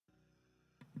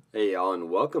Hey, y'all, and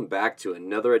welcome back to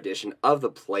another edition of the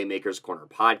Playmakers Corner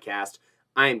podcast.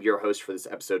 I am your host for this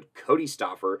episode, Cody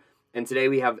Stoffer, and today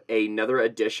we have another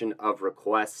edition of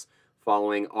requests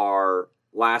following our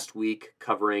last week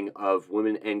covering of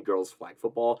women and girls flag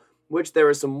football, which there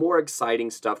was some more exciting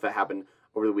stuff that happened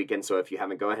over the weekend. So if you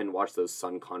haven't, go ahead and watch those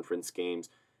Sun Conference games,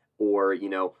 or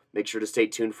make sure to stay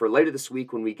tuned for later this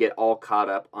week when we get all caught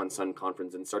up on Sun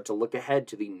Conference and start to look ahead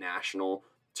to the national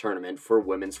tournament for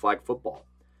women's flag football.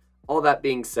 All that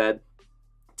being said,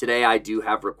 today I do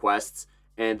have requests,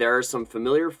 and there are some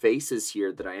familiar faces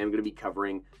here that I am going to be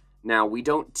covering. Now, we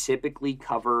don't typically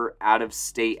cover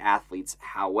out-of-state athletes.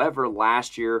 However,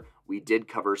 last year we did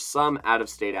cover some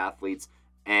out-of-state athletes,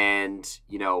 and,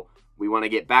 we want to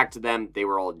get back to them. They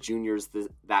were all juniors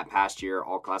that past year,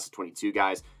 all class of 22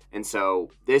 guys. And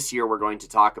so this year we're going to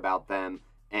talk about them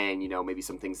and, maybe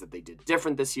some things that they did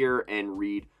different this year and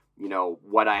read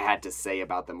what I had to say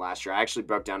about them last year. I actually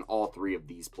broke down all three of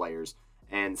these players.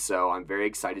 And so I'm very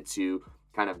excited to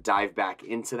kind of dive back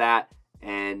into that.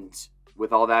 And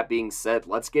with all that being said,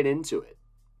 let's get into it.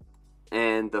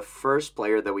 And the first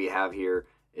player that we have here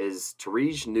is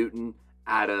Terige Newton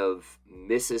out of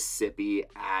Mississippi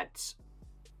at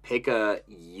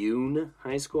Picayune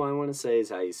High School, I want to say is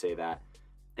how you say that.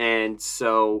 And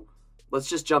so let's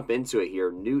just jump into it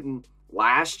here. Newton,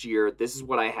 last year, this is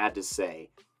what I had to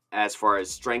say as far as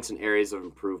strengths and areas of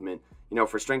improvement.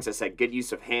 For strengths, I said good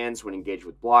use of hands when engaged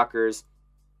with blockers,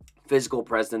 physical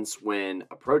presence when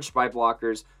approached by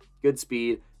blockers, good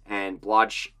speed, and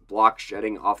block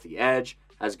shedding off the edge,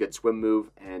 has a good swim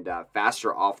move, and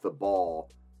faster off the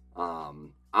ball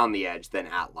on the edge than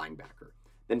at linebacker.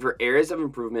 Then for areas of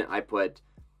improvement, I put,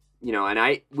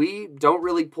 we don't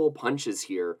really pull punches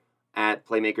here at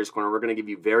Playmakers Corner. We're going to give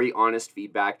you very honest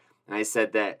feedback. And I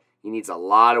said that he needs a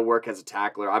lot of work as a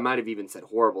tackler. I might have even said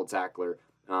horrible tackler,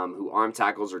 who arm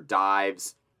tackles or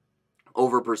dives,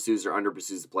 over pursues or under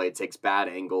pursues the play, takes bad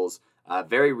angles.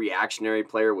 Very reactionary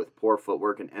player with poor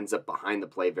footwork and ends up behind the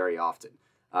play very often.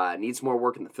 Needs more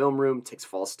work in the film room, takes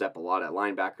false step a lot at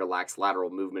linebacker, lacks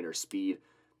lateral movement or speed.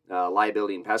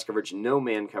 Liability in pass coverage, no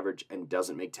man coverage, and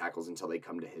doesn't make tackles until they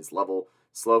come to his level.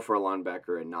 Slow for a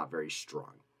linebacker and not very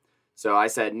strong. So I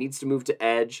said needs to move to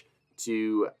edge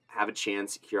to have a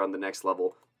chance here on the next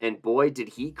level. And boy, did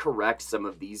he correct some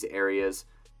of these areas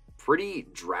pretty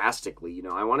drastically.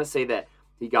 I want to say that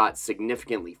he got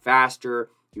significantly faster.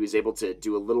 He was able to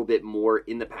do a little bit more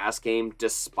in the pass game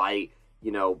despite,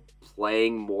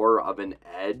 playing more of an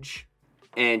edge.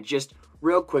 And just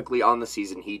real quickly on the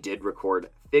season, he did record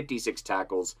 56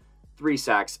 tackles, 3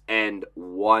 sacks, and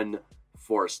 1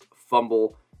 forced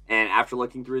fumble. And after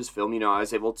looking through his film, I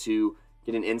was able to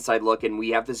get an inside look, and we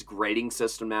have this grading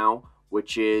system now,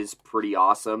 which is pretty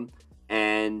awesome.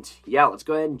 And yeah, let's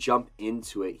go ahead and jump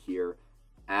into it here.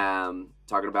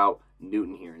 Talking about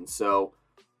Newton here. And so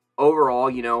overall,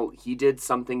 he did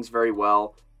some things very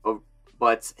well,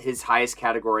 but his highest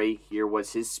category here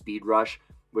was his speed rush,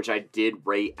 which I did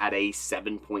rate at a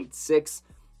 7.6.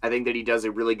 I think that he does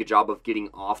a really good job of getting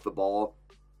off the ball.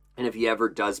 And if he ever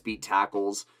does beat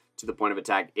tackles to the point of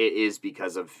attack, it is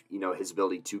because of, his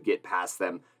ability to get past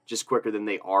them just quicker than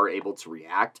they are able to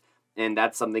react. And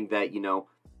that's something that,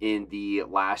 in the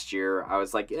last year, I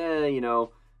was like, I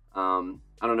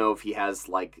don't know if he has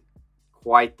like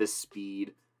quite the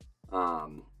speed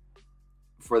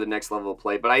for the next level of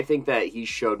play, but I think that he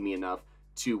showed me enough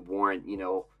to warrant,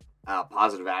 a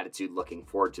positive attitude looking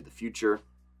forward to the future.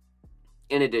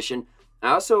 In addition,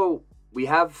 we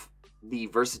have the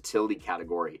versatility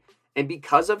category. And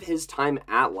because of his time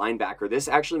at linebacker, this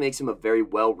actually makes him a very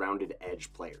well-rounded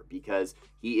edge player because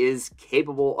he is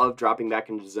capable of dropping back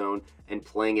into zone and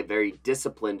playing a very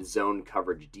disciplined zone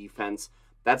coverage defense.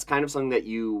 That's kind of something that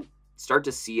you start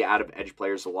to see out of edge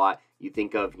players a lot. You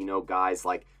think of, guys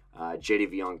like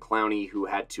Jadeveon Clowney, who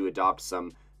had to adopt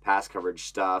some pass coverage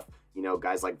stuff.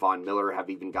 Guys like Von Miller have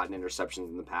even gotten interceptions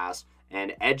in the past.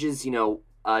 And edges,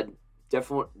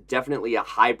 definitely a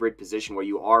hybrid position where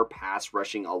you are pass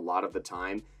rushing a lot of the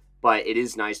time, but it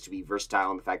is nice to be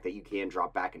versatile in the fact that you can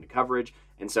drop back into coverage.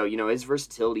 And so, his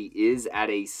versatility is at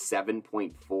a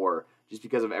 7.4 just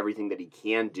because of everything that he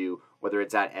can do, whether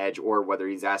it's at edge or whether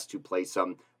he's asked to play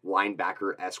some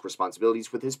linebacker-esque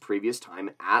responsibilities with his previous time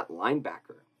at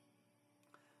linebacker.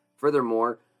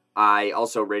 Furthermore, I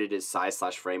also rated his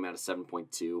size/frame at a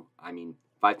 7.2.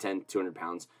 5'10", 200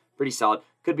 pounds. Pretty solid.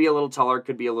 Could be a little taller,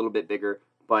 could be a little bit bigger,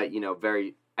 but,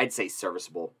 very, I'd say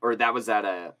serviceable. Or that was at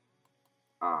a,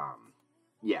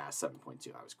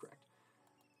 7.2, I was correct.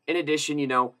 In addition,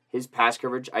 his pass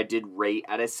coverage, I did rate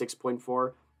at a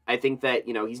 6.4. I think that,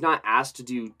 he's not asked to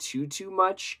do too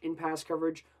much in pass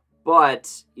coverage,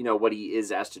 But, what he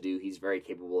is asked to do, he's very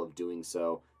capable of doing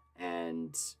so.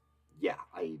 And yeah,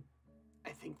 I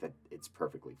think that it's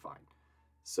perfectly fine.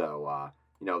 So,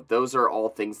 those are all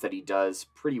things that he does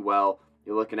pretty well.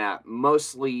 You're looking at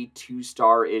mostly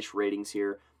 2-star-ish ratings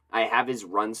here. I have his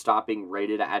run stopping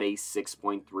rated at a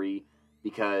 6.3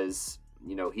 because,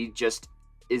 he just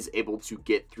is able to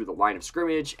get through the line of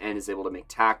scrimmage and is able to make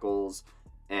tackles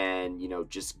and,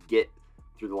 just get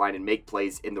through the line and make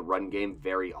plays in the run game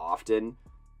very often.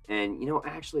 And,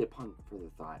 actually, upon further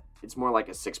thought, it's more like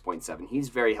a 6.7. He's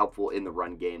very helpful in the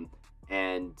run game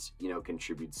and,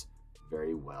 contributes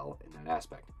very well in that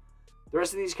aspect. The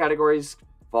rest of these categories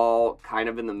fall kind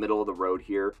of in the middle of the road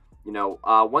here.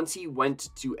 Once he went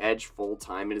to edge full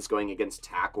time and is going against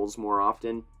tackles more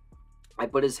often, I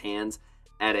put his hands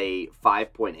at a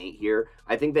 5.8 here.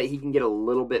 I think that he can get a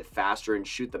little bit faster and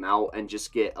shoot them out and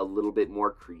just get a little bit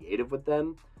more creative with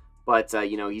them. But,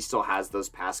 he still has those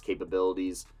pass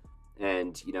capabilities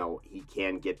and, he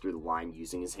can get through the line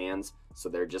using his hands. So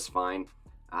they're just fine.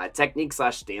 Technique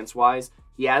 / stance wise,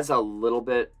 he has a little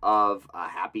bit of a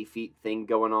happy feet thing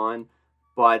going on.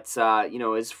 But,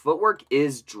 his footwork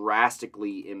is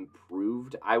drastically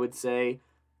improved, I would say.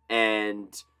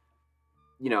 And,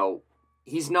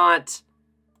 he's not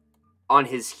on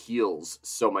his heels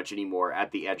so much anymore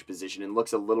at the edge position and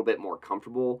looks a little bit more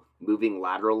comfortable moving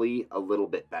laterally a little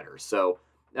bit better. So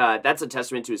that's a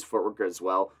testament to his footwork as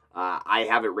well. I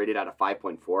have it rated at a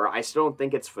 5.4. I still don't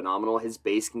think it's phenomenal. His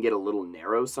base can get a little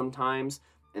narrow sometimes,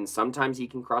 and sometimes he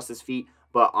can cross his feet,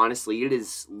 but honestly, it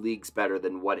is leagues better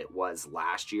than what it was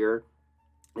last year.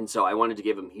 And so I wanted to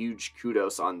give him huge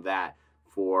kudos on that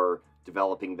for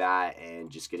developing that and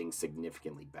just getting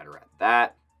significantly better at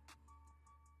that.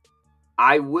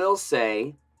 I will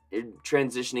say,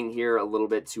 transitioning here a little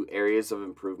bit to areas of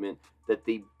improvement, that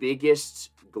the biggest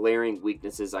glaring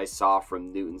weaknesses I saw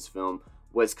from Newton's film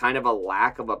was kind of a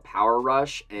lack of a power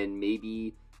rush and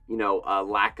maybe, a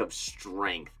lack of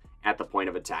strength at the point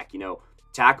of attack.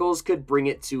 Tackles could bring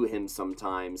it to him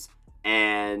sometimes,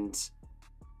 and,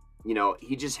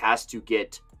 he just has to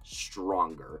get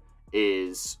stronger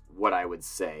is what I would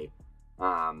say.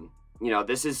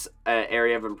 This is an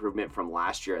area of improvement from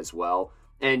last year as well.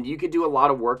 And you could do a lot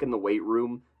of work in the weight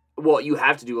room. Well, you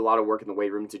have to do a lot of work in the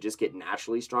weight room to just get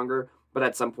naturally stronger. But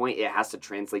at some point, it has to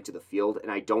translate to the field.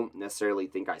 And I don't necessarily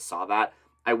think I saw that.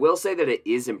 I will say that it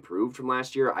is improved from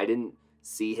last year. I didn't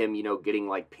see him, getting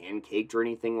like pancaked or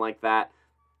anything like that.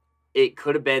 It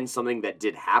could have been something that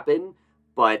did happen,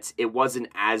 but it wasn't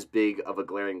as big of a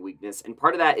glaring weakness. And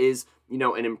part of that is,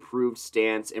 an improved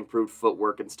stance, improved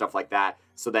footwork and stuff like that,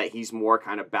 so that he's more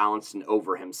kind of balanced and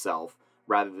over himself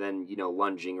rather than,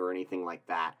 lunging or anything like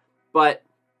that. But,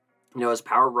 his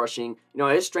power rushing,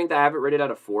 his strength, I have it rated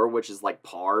at a 4, which is like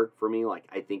par for me. Like,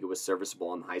 I think it was serviceable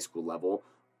on the high school level.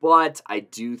 But I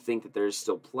do think that there's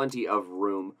still plenty of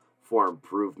room for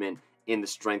improvement in the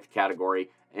strength category.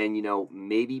 And,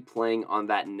 maybe playing on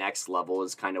that next level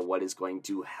is kind of what is going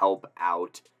to help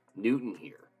out Newton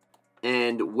here.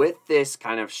 And with this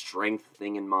kind of strength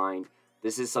thing in mind,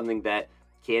 this is something that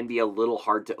can be a little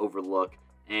hard to overlook.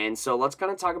 And so let's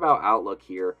kind of talk about outlook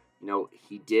here.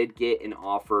 He did get an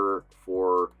offer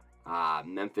for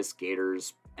Memphis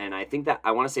Gators. And I think that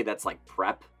I want to say that's like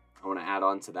prep. I want to add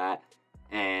on to that.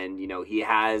 And, he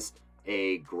has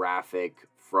a graphic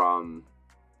from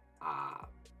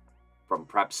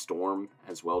Prep Storm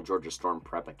as well, Georgia Storm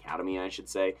Prep Academy, I should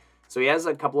say. So he has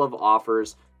a couple of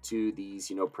offers to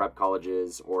these, prep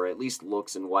colleges, or at least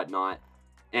looks and whatnot.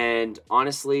 And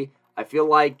honestly, I feel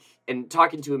like, and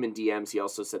talking to him in DMs, he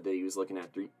also said that he was looking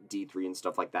at D3 and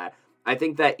stuff like that. I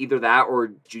think that either that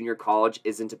or junior college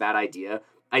isn't a bad idea.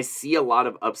 I see a lot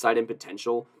of upside and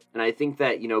potential. And I think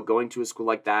that, going to a school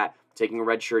like that, taking a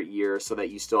redshirt year so that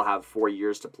you still have 4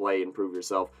 years to play and prove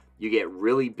yourself, you get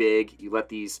really big. You let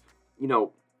these,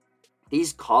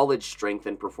 these college strength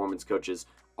and performance coaches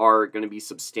are going to be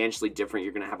substantially different.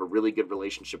 You're going to have a really good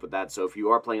relationship with that. So if you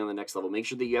are playing on the next level, make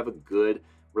sure that you have a good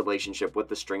relationship with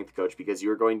the strength coach, because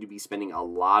you're going to be spending a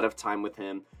lot of time with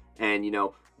him. And,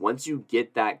 once you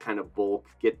get that kind of bulk,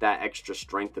 get that extra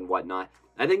strength and whatnot,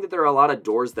 I think that there are a lot of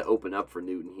doors that open up for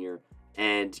Newton here.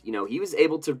 And, he was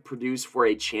able to produce for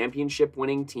a championship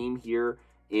winning team here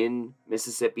in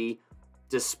Mississippi,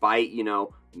 despite,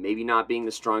 maybe not being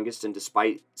the strongest and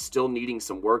despite still needing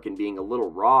some work and being a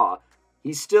little raw.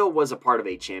 He still was a part of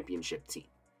a championship team.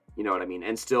 You know what I mean?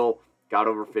 And still got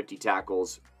over 50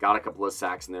 tackles, got a couple of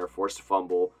sacks in there, forced a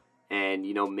fumble, and,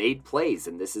 made plays.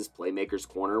 And this is Playmaker's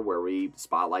Corner, where we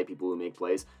spotlight people who make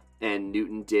plays. And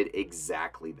Newton did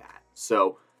exactly that.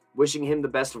 So, wishing him the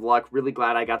best of luck. Really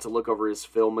glad I got to look over his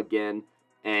film again.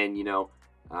 And,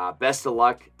 Best of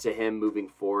luck to him moving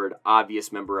forward.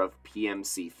 Obvious member of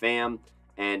PMC fam.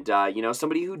 And,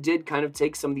 somebody who did kind of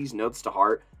take some of these notes to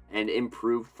heart and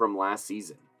improve from last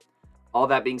season. All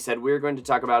that being said, we're going to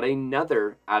talk about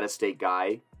another out-of-state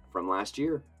guy from last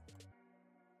year.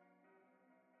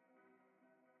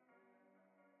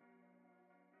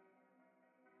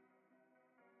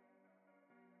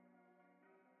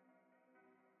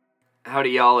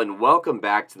 Howdy, y'all, and welcome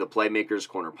back to the Playmakers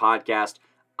Corner podcast.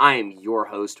 I am your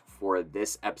host for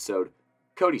this episode,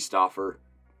 Cody Stauffer,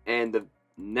 and the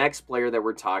next player that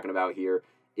we're talking about here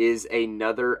is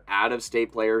another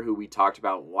out-of-state player who we talked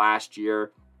about last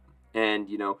year, and,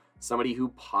 somebody who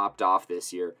popped off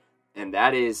this year, and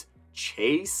that is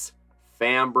Chase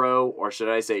Fambro, or should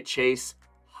I say Chase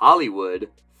Hollywood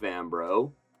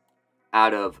Fambro,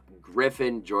 out of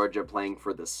Griffin, Georgia, playing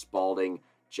for the Spalding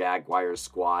Jaguars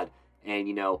squad. And,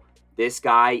 this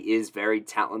guy is very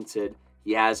talented.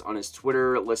 He has on his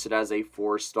Twitter listed as a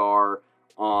 4-star.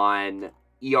 On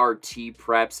ERT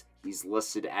Preps, he's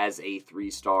listed as a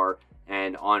 3-star.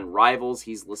 And on Rivals,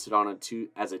 he's listed on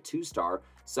as a 2-star.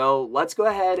 So let's go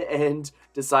ahead and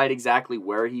decide exactly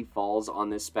where he falls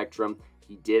on this spectrum.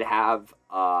 He did have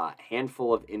a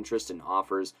handful of interest and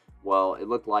offers. Well, it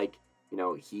looked like,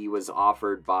 he was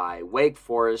offered by Wake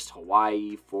Forest,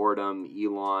 Hawaii, Fordham,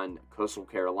 Elon, Coastal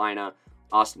Carolina,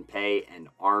 Austin Peay, and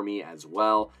Army as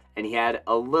well. And he had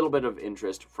a little bit of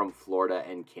interest from Florida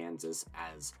and Kansas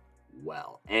as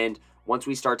well. And once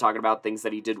we start talking about things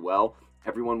that he did well,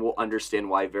 everyone will understand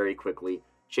why very quickly.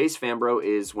 Chase Fambro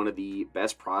is one of the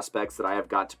best prospects that I have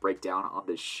got to break down on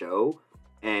this show,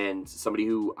 and somebody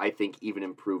who I think even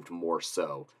improved more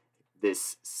so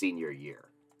this senior year.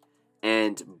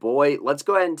 And boy, let's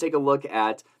go ahead and take a look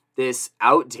at this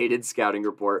outdated scouting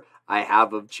report I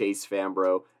have of Chase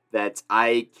Fambro that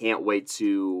I can't wait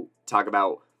to talk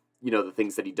about, the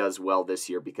things that he does well this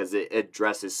year, because it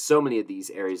addresses so many of these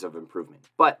areas of improvement.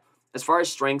 But as far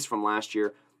as strengths from last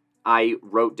year, I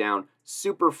wrote down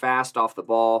super fast off the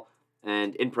ball,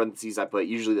 and in parentheses I put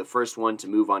usually the first one to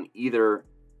move on either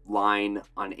line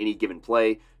on any given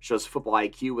play, shows football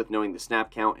IQ with knowing the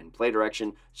snap count and play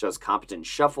direction, shows competent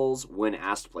shuffles when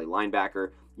asked to play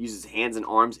linebacker, uses hands and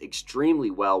arms extremely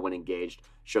well when engaged,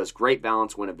 shows great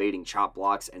balance when evading chop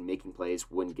blocks and making plays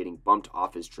when getting bumped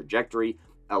off his trajectory,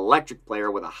 electric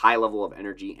player with a high level of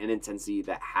energy and intensity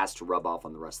that has to rub off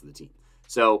on the rest of the team.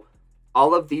 So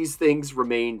all of these things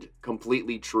remained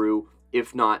completely true,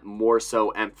 if not more so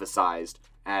emphasized,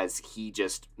 as he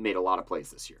just made a lot of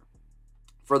plays this year.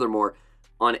 Furthermore,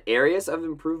 on areas of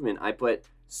improvement, I put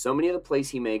so many of the plays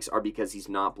he makes are because he's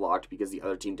not blocked because the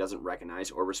other team doesn't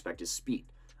recognize or respect his speed.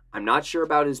 I'm not sure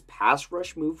about his pass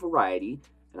rush move variety,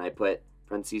 and I put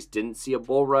parentheses didn't see a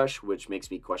bull rush, which makes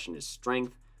me question his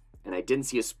strength, and I didn't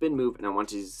see a spin move, and I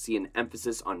wanted to see an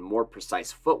emphasis on more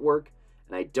precise footwork,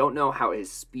 and I don't know how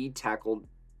his speed tackle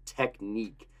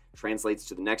technique translates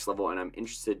to the next level, and I'm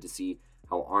interested to see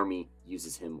how Army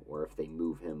uses him or if they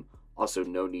move him. Also,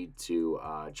 no need to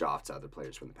jaw off to other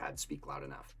players when the pads speak loud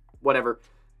enough. Whatever.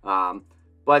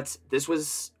 But this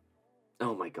was,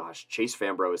 oh my gosh, Chase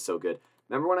Fambro is so good.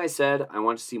 Remember when I said I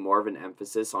want to see more of an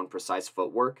emphasis on precise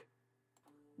footwork?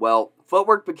 Well,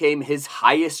 footwork became his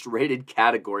highest rated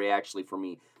category actually for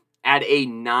me at a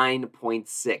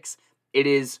 9.6. It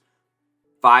is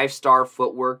 5-star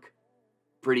footwork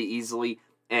pretty easily.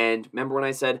 And remember when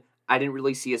I said I didn't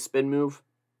really see a spin move?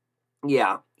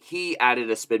 Yeah, he added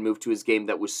a spin move to his game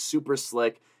that was super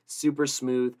slick, super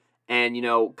smooth, and,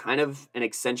 kind of an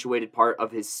accentuated part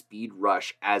of his speed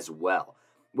rush as well,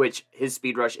 which his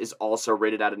speed rush is also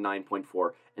rated at a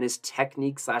 9.4, and his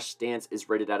technique/stance is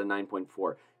rated at a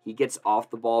 9.4. He gets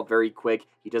off the ball very quick.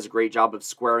 He does a great job of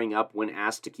squaring up when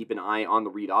asked to keep an eye on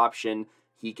the read option.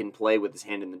 He can play with his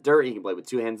hand in the dirt. He can play with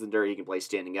 2 hands in the dirt. He can play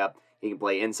standing up. He can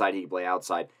play inside. He can play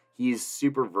outside. He's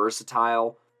super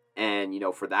versatile. And,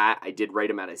 for that, I did rate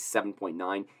him at a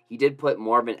 7.9. He did put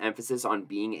more of an emphasis on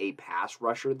being a pass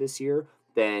rusher this year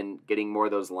than getting more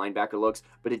of those linebacker looks.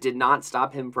 But it did not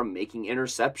stop him from making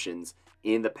interceptions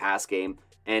in the pass game.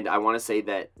 And I want to say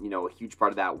that, a huge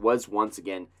part of that was, once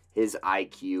again, his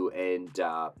IQ and,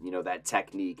 that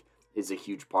technique is a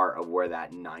huge part of where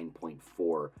that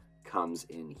 9.4 comes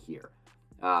in here.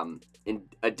 And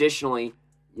additionally,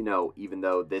 even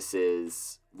though this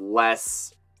is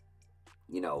less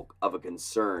of a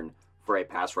concern for a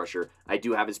pass rusher, I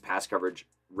do have his pass coverage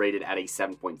rated at a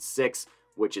 7.6,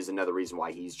 which is another reason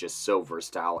why he's just so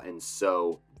versatile and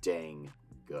so dang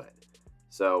good.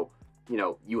 So,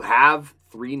 you have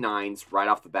 3 9s right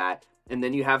off the bat, and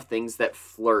then you have things that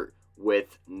flirt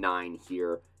with 9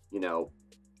 here.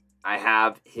 I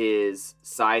have his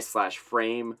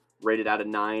size/frame rated out of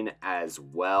 9 as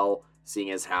well,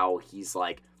 seeing as how he's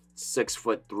like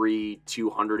 6'3",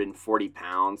 240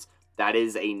 pounds. That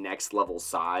is a next level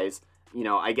size.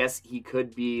 I guess he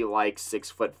could be like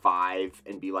 6'5"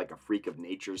 and be like a freak of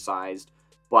nature sized,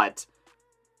 but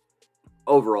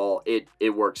overall it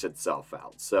works itself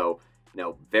out. So,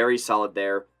 very solid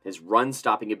there. His run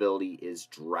stopping ability is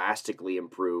drastically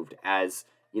improved as,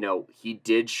 he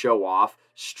did show off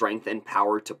strength and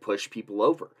power to push people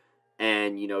over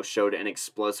and, showed an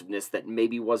explosiveness that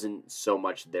maybe wasn't so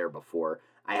much there before.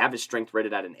 I have his strength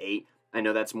rated at an 8. I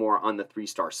know that's more on the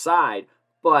 3-star side,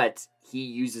 but he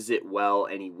uses it well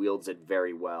and he wields it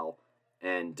very well.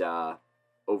 And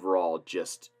overall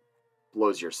just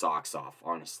blows your socks off,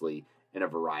 honestly, in a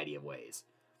variety of ways.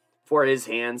 For his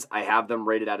hands, I have them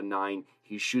rated at a 9.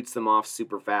 He shoots them off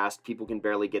super fast. People can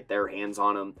barely get their hands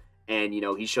on him. And,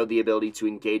 he showed the ability to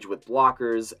engage with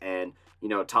blockers and,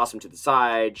 toss them to the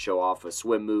side, show off a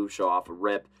swim move, show off a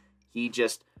rip.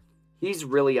 He's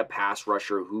really a pass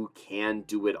rusher who can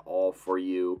do it all for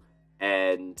you.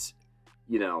 And,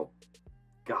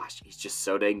 gosh, he's just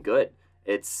so dang good.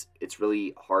 It's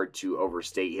really hard to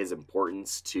overstate his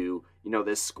importance to,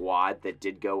 this squad that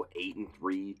did go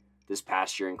 8-3 this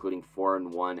past year, including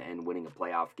 4-1 and winning a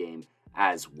playoff game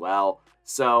as well.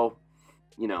 So,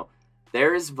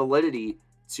 there's validity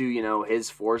to, his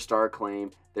 4-star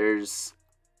claim.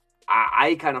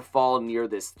 I kind of fall near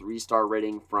this 3-star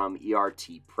rating from ERT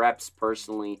Preps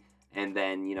personally. And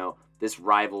then, this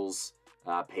Rivals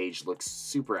page looks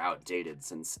super outdated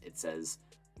since it says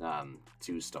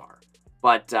 2-star.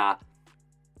 But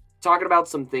talking about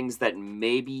some things that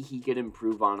maybe he could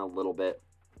improve on a little bit.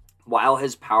 While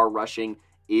his power rushing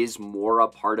is more a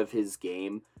part of his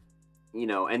game,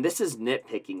 and this is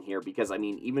nitpicking here because,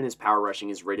 even his power rushing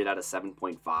is rated at a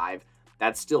 7.5.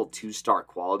 That's still 2-star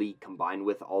quality combined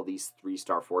with all these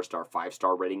 3-star, 4-star,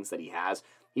 5-star ratings that he has.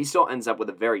 He still ends up with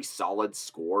a very solid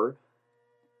score.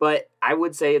 But I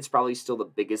would say it's probably still the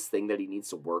biggest thing that he needs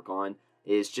to work on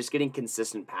is just getting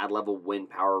consistent pad level when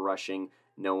power rushing,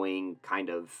 knowing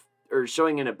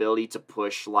showing an ability to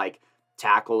push like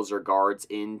tackles or guards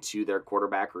into their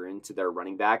quarterback or into their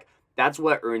running back. That's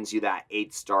what earns you that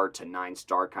 8-star to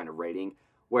 9-star kind of rating.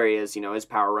 Whereas, his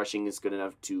power rushing is good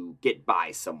enough to get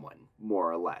by someone, more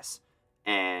or less.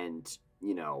 And,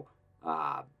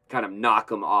 kind of knock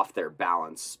them off their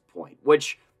balance point.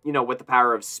 Which, with the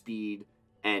power of speed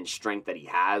and strength that he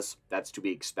has, that's to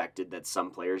be expected that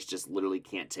some players just literally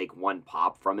can't take one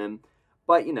pop from him.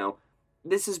 But,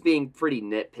 this is being pretty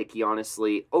nitpicky,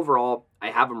 honestly. Overall,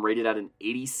 I have him rated at an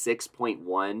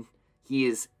 86.1. He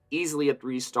is easily a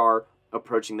 3-star,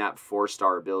 approaching that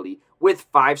 4-star ability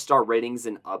with 5-star ratings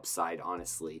and upside,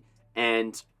 honestly.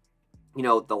 And,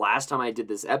 the last time I did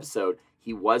this episode,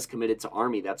 he was committed to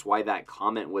Army. That's why that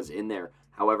comment was in there.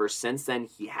 However, since then,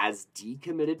 he has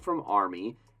decommitted from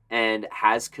Army and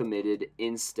has committed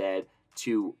instead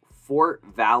to Fort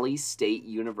Valley State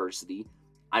University.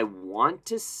 I want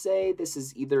to say this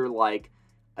is either like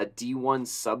a D1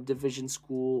 subdivision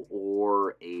school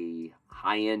or a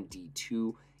high-end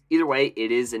D2. Either way,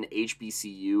 it is an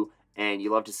HBCU, and you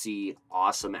love to see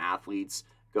awesome athletes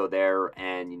go there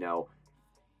and,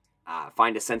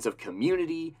 find a sense of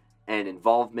community and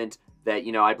involvement that,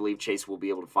 I believe Chase will be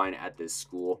able to find at this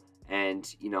school.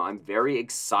 And, I'm very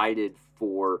excited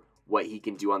for what he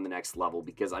can do on the next level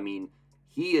because,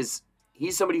 he's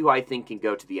somebody who I think can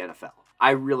go to the NFL.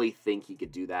 I really think he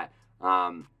could do that.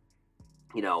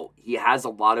 He has a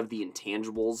lot of the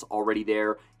intangibles already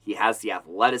there. He has the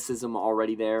athleticism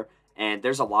already there. And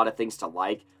there's a lot of things to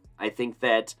like. I think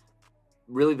that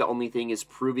really the only thing is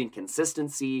proving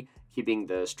consistency, keeping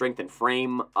the strength and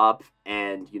frame up,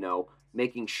 and,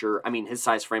 making sure, his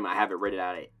size frame, I have it rated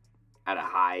at a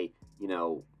high,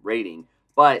 rating,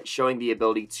 but showing the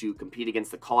ability to compete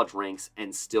against the college ranks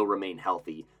and still remain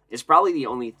healthy is probably the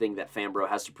only thing that Fambro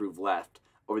has to prove left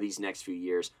over these next few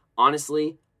years.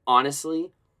 Honestly,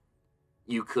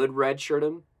 you could redshirt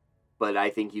him, but I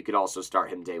think you could also start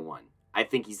him day one. I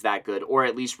think he's that good, or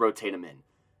at least rotate him in.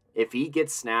 If he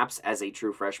gets snaps as a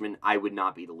true freshman, I would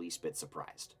not be the least bit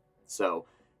surprised. So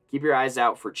keep your eyes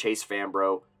out for Chase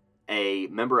Fambro, a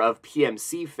member of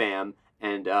PMC Fam,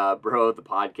 and bro of the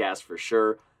podcast for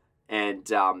sure. And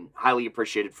highly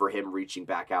appreciated for him reaching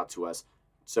back out to us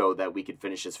so that we could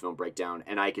finish this film breakdown.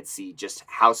 And I could see just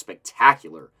how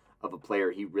spectacular of a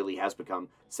player he really has become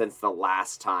since the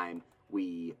last time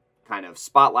we kind of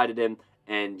spotlighted him.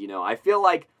 And, I feel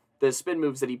like the spin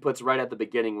moves that he puts right at the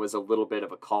beginning was a little bit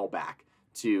of a callback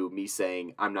to me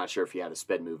saying, I'm not sure if he had a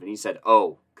spin move. And he said,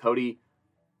 oh, Cody,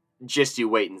 just you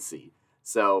wait and see.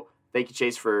 So thank you,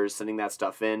 Chase, for sending that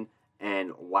stuff in.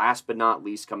 And last but not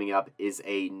least, coming up is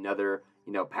another,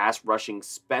 pass rushing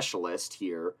specialist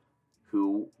here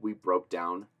who we broke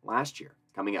down last year.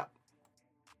 Coming up.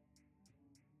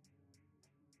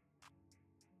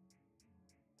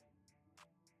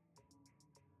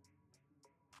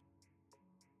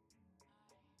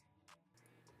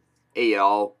 Hey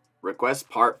y'all, request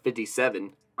part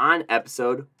 57 on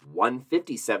episode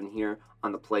 157 here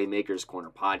on the Playmakers Corner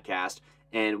podcast.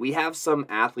 And we have some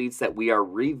athletes that we are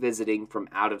revisiting from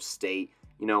out of state.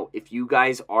 If you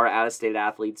guys are out of state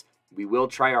athletes, we will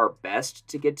try our best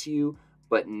to get to you,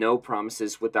 but no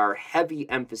promises with our heavy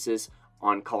emphasis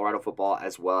on Colorado football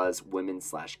as well as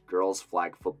women's/girls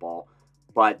flag football.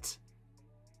 But,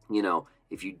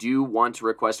 if you do want to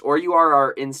request, or you are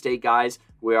our in-state guys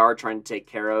we are trying to take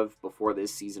care of before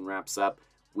this season wraps up,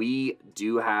 we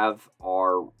do have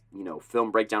our,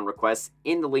 film breakdown requests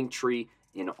in the link tree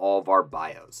in all of our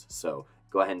bios. So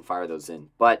go ahead and fire those in.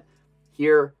 But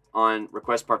here on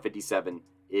request part 57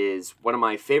 is one of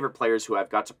my favorite players who I've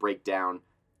got to break down.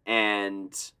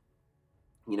 And,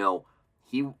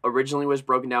 he originally was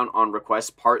broken down on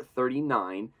request part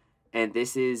 39. And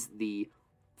this is the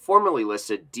formerly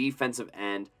listed defensive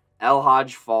end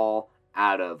El-Hadj Fall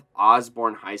out of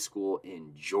Osborne High School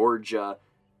in Georgia.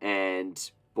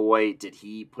 And boy, did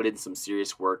he put in some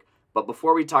serious work. But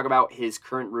before we talk about his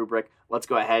current rubric, let's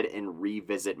go ahead and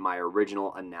revisit my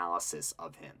original analysis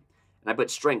of him. And I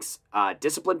put strengths,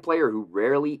 disciplined player who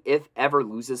rarely, if ever,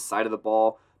 loses sight of the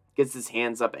ball, gets his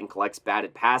hands up and collects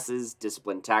batted passes,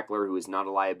 disciplined tackler who is not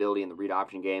a liability in the read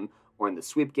option game or in the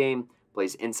sweep game,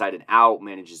 plays inside and out,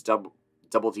 manages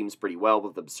double teams pretty well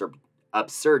with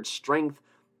absurd strength,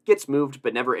 gets moved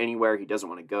but never anywhere he doesn't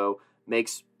want to go,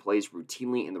 makes plays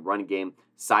routinely in the run game.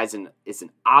 Size is an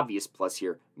obvious plus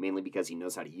here, mainly because he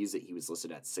knows how to use it. He was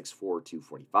listed at 6'4",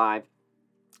 245.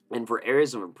 And for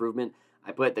areas of improvement,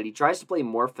 I put that he tries to play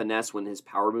more finesse when his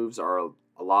power moves are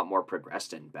a lot more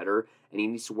progressed and better, and he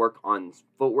needs to work on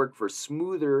footwork for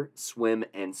smoother swim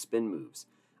and spin moves.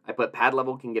 I put pad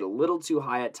level can get a little too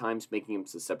high at times, making him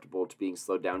susceptible to being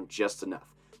slowed down just enough.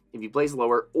 If he plays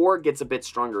lower or gets a bit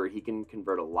stronger, he can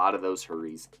convert a lot of those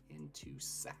hurries into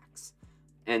sacks.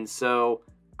 And so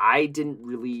they didn't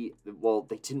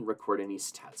record any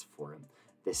stats for him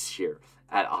this year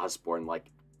at Osborne.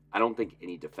 I don't think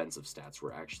any defensive stats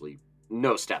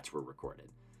no stats were recorded.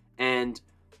 And,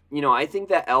 I think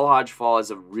that El-Hadj Fall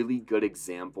is a really good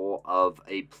example of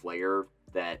a player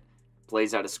that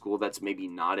plays out of school that's maybe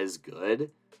not as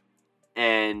good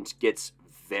and gets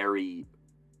very,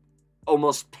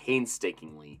 almost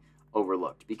painstakingly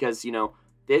overlooked. Because,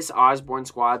 this Osborne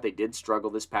squad, they did struggle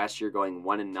this past year going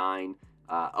 1-9,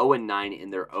 0-9 in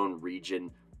their own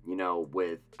region,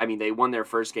 they won their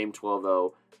first game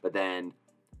 12-0, but then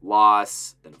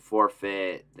loss, then a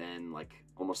forfeit, then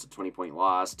almost a 20-point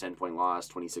loss, 10-point loss,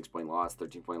 26-point loss,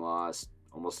 13-point loss,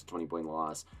 almost a 20-point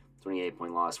loss,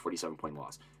 28-point loss, 47-point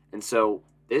loss. And so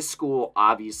this school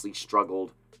obviously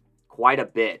struggled quite a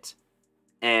bit.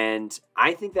 And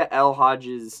I think that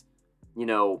El-Hadj's,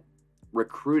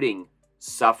 recruiting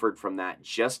suffered from that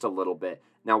just a little bit.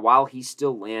 Now, while he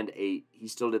still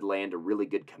did land a really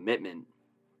good commitment,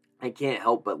 I can't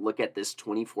help but look at this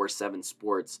 24/7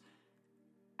 Sports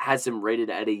has him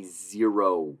rated at a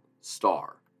 0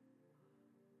 star.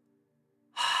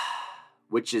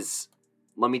 Which is,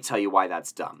 let me tell you why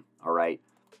that's dumb, all right?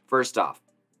 First off,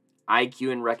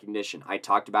 IQ and recognition. I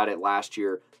talked about it last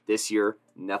year. This year,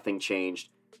 nothing changed.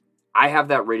 I have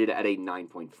that rated at a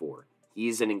 9.4.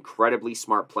 He's an incredibly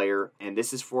smart player, and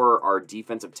this is for our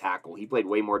defensive tackle. He played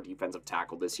way more defensive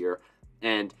tackle this year,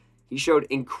 and he showed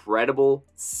incredible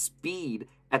speed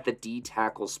at the D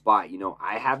tackle spot.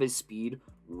 I have his speed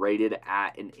rated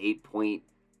at an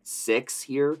 8.6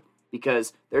 here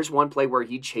because there's one play where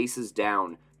he chases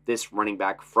down this running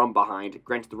back from behind.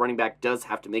 Granted, the running back does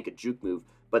have to make a juke move,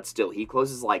 but still, he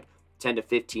closes 10 to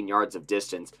 15 yards of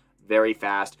distance very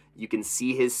fast. You can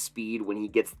see his speed when he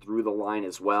gets through the line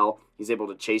as well. He's able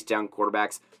to chase down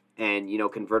quarterbacks and,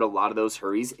 convert a lot of those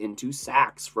hurries into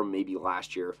sacks from maybe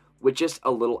last year with just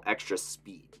a little extra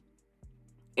speed.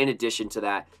 In addition to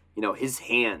that, his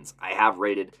hands I have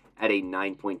rated at a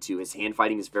 9.2. His hand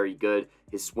fighting is very good.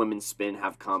 His swim and spin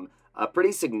have come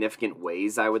pretty significant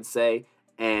ways, I would say.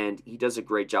 And he does a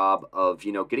great job of,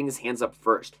 getting his hands up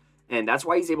first. And that's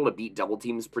why he's able to beat double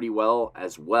teams pretty well,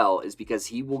 is because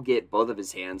he will get both of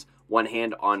his hands, one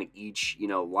hand on each,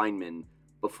 lineman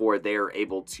before they're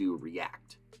able to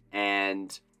react.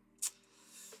 And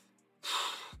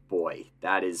boy,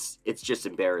 it's just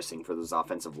embarrassing for those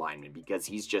offensive linemen because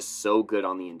he's just so good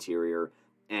on the interior.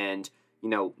 And,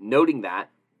 noting that,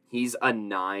 He's a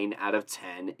 9 out of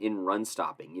 10 in run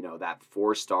stopping. That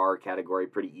 4-star category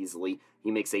pretty easily.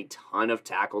 He makes a ton of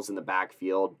tackles in the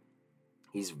backfield.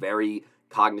 He's very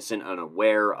cognizant and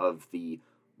aware of the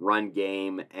run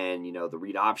game and, the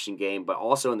read option game, but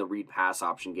also in the read pass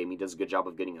option game. He does a good job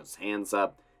of getting his hands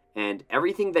up. And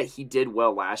everything that he did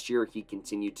well last year, he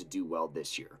continued to do well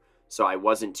this year. So I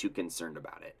wasn't too concerned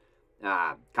about it.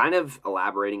 Kind of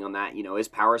elaborating on that, his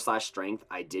power/strength,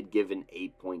 I did give an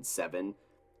 8.7.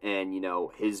 And,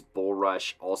 his bull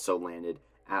rush also landed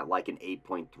at like an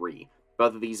 8.3.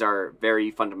 Both of these are very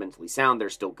fundamentally sound. They're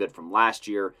still good from last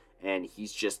year. And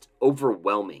he's just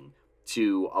overwhelming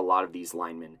to a lot of these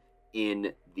linemen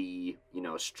in the,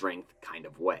 strength kind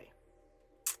of way.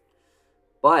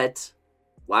 But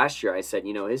last year I said,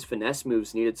 his finesse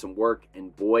moves needed some work.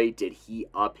 And boy, did he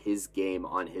up his game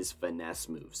on his finesse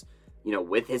moves.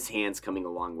 With his hands coming a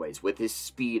long ways, with his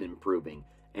speed improving.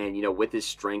 And, with his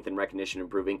strength and recognition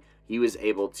improving, he was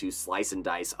able to slice and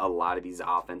dice a lot of these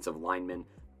offensive linemen.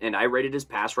 And I rated his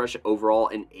pass rush overall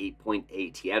an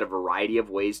 8.8. He had a variety of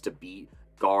ways to beat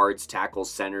guards, tackles,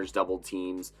 centers, double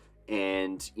teams,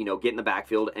 and, get in the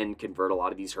backfield and convert a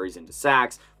lot of these hurries into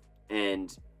sacks.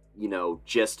 And,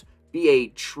 just be a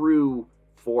true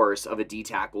force of a D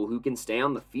tackle who can stay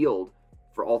on the field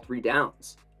for all 3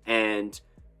 downs. And,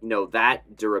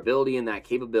 that durability and that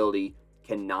capability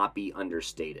cannot be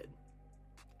understated.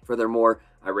 Furthermore,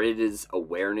 I rated his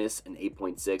awareness an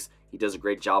 8.6. He does a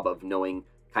great job of knowing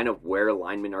kind of where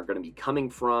linemen are going to be coming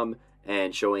from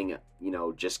and showing,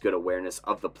 just good awareness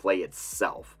of the play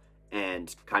itself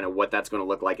and kind of what that's going to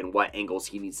look like and what angles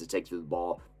he needs to take through the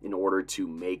ball in order to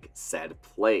make said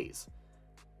plays.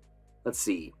 Let's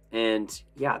see. And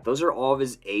yeah, those are all of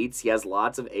his 8s. He has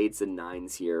lots of 8s and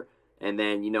 9s here. And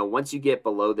then, once you get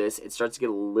below this, it starts to get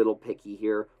a little picky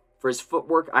here. For his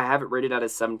footwork, I have it rated at a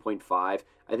 7.5.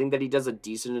 I think that he does a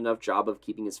decent enough job of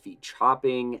keeping his feet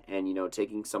chopping and,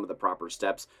 taking some of the proper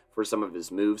steps for some of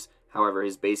his moves. However,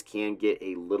 his base can get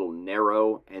a little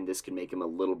narrow, and this can make him a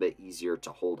little bit easier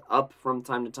to hold up from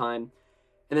time to time.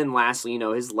 And then lastly,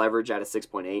 his leverage at a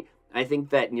 6.8. I think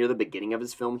that near the beginning of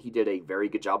his film, he did a very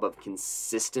good job of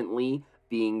consistently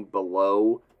being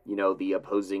below, the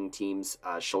opposing team's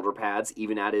shoulder pads,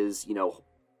 even at his,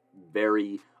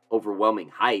 very overwhelming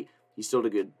height. He still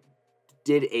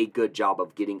did a good job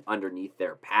of getting underneath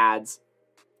their pads.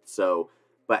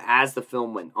 But as the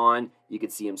film went on, you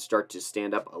could see him start to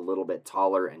stand up a little bit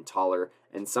taller and taller.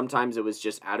 And sometimes it was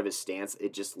just out of his stance.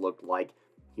 It just looked like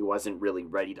he wasn't really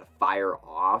ready to fire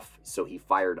off. So he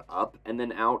fired up and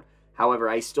then out. However,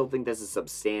 I still think this is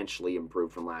substantially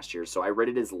improved from last year. So I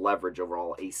rated his leverage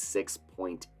overall a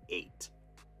 6.8.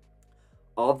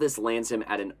 All of this lands him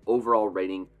at an overall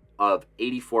rating of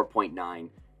 84.9,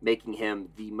 making him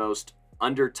the most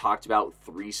under talked about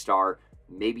 3-star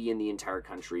maybe in the entire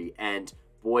country. And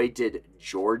boy, did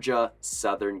Georgia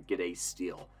Southern get a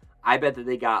steal. I bet that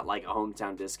they got like a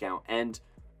hometown discount. And,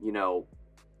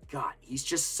 God, he's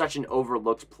just such an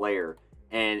overlooked player.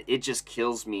 And it just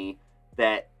kills me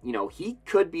that, he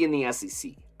could be in the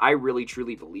SEC. I really,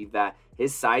 truly believe that.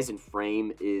 His size and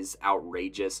frame is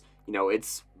outrageous.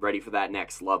 It's ready for that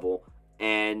next level.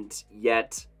 And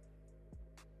yet,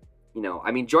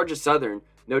 Georgia Southern,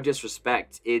 no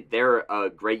disrespect, they're a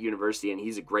great university and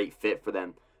he's a great fit for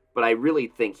them. But I really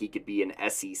think he could be an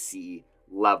SEC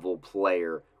level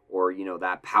player or,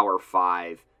 that Power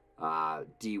 5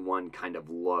 D1 kind of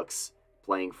looks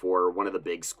playing for one of the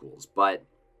big schools. But,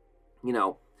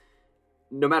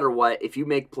 no matter what, if you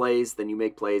make plays, then you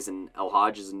make plays. And El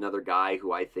Hodge is another guy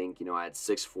who I think, at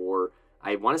 6'4",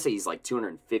 I want to say he's like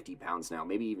 250 pounds now,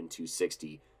 maybe even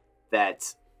 260,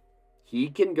 that he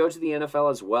can go to the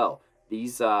NFL as well.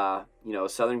 These,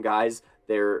 Southern guys,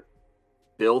 they're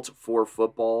built for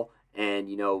football and,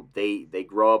 they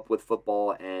grow up with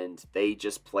football and they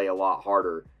just play a lot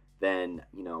harder than,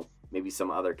 maybe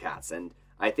some other cats. And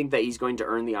I think that he's going to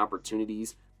earn the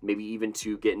opportunities, maybe even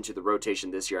to get into the rotation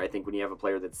this year. I think when you have a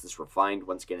player that's this refined,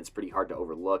 once again, it's pretty hard to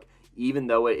overlook, even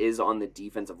though it is on the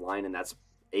defensive line and that's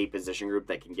a position group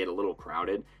that can get a little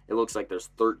crowded. It looks like there's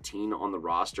 13 on the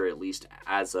roster, at least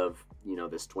as of,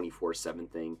 this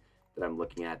 24/7 thing that I'm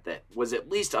looking at that was at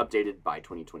least updated by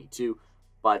 2022.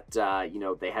 But,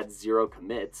 they had 0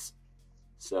 commits.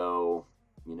 So,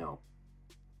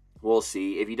 we'll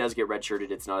see. If he does get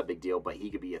redshirted, it's not a big deal, but he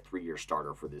could be a 3-year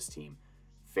starter for this team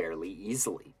fairly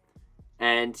easily.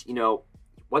 And,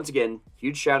 once again,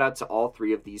 huge shout out to all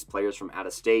 3 of these players from out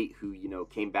of state who,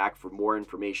 came back for more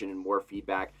information and more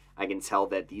feedback I can tell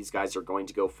that these guys are going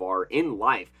to go far in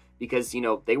life because,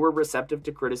 they were receptive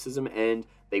to criticism and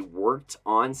they worked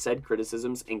on said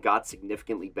criticisms and got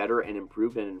significantly better and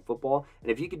improved in football.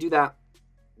 And if you could do that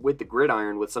with the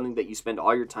gridiron, with something that you spend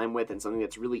all your time with and something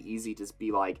that's really easy to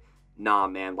be like, nah,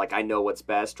 man, like I know what's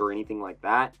best or anything like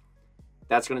that,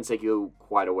 that's going to take you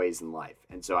quite a ways in life.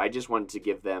 And so I just wanted to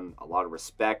give them a lot of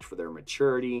respect for their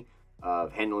maturity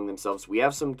of handling themselves. We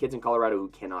have some kids in Colorado who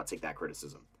cannot take that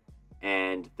criticism,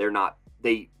 and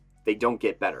they don't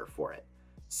get better for it.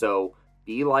 So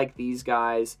be like these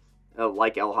guys,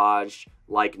 like El Hajj,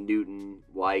 like Newton,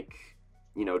 like,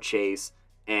 Chase,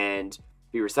 and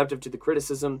be receptive to the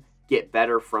criticism, get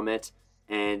better from it,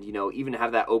 and, even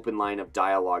have that open line of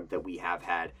dialogue that we have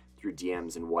had through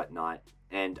DMs and whatnot.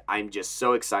 And I'm just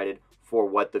so excited for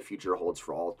what the future holds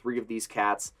for all three of these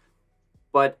cats.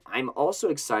 But I'm also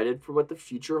excited for what the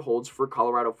future holds for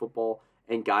Colorado football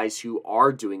and guys who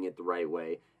are doing it the right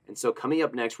way. And so coming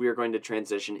up next, we are going to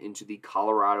transition into the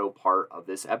Colorado part of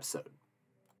this episode.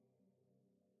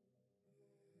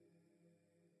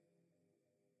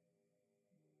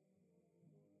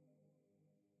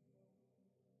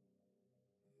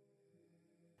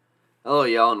 Hello,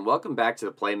 y'all, and welcome back to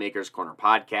the Playmakers Corner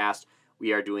podcast.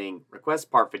 We are doing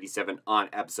Request Part 57 on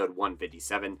episode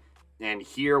 157. And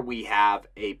here we have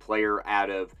a player out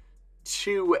of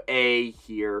 2A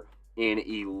here in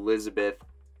Elizabeth,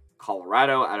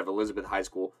 Colorado, out of Elizabeth High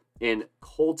School, in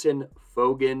Colton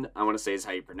Fogan. I want to say is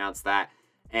how you pronounce that.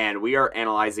 And we are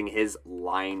analyzing his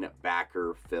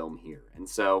linebacker film here. And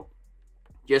so,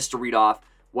 just to read off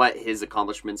what his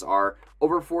accomplishments are.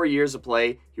 Over 4 years of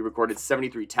play, he recorded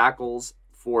 73 tackles,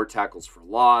 4 tackles for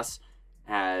loss,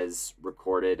 has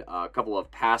recorded a couple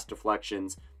of pass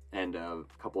deflections, and a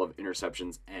couple of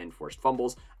interceptions and forced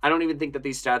fumbles. I don't even think that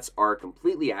these stats are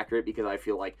completely accurate because I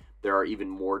feel like there are even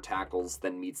more tackles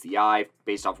than meets the eye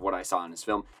based off of what I saw in his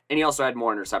film. And he also had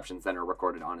more interceptions than are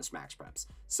recorded on his max preps.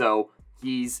 So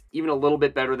he's even a little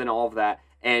bit better than all of that.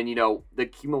 And, the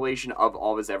accumulation of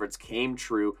all of his efforts came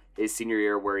true his senior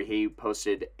year where he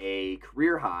posted a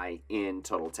career high in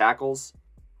total tackles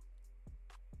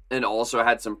and also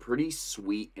had some pretty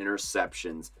sweet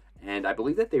interceptions. And I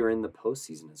believe that they were in the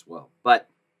postseason as well. But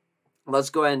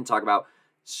let's go ahead and talk about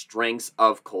strengths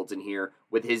of Colton here,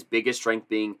 with his biggest strength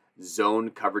being zone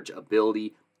coverage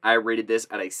ability. I rated this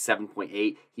at a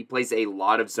 7.8. He plays a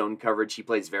lot of zone coverage. He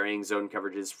plays varying zone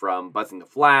coverages from buzzing the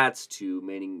flats to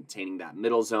maintaining that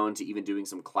middle zone to even doing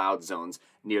some cloud zones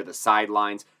near the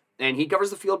sidelines. And he covers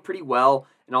the field pretty well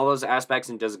in all those aspects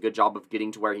and does a good job of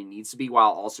getting to where he needs to be while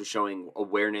also showing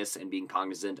awareness and being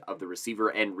cognizant of the receiver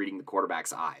and reading the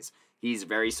quarterback's eyes. He's a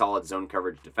very solid zone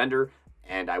coverage defender,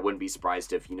 and I wouldn't be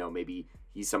surprised if, maybe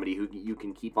he's somebody who you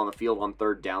can keep on the field on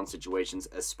third down situations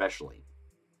especially.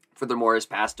 Furthermore, his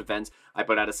pass defense, I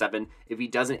put at a 7. If he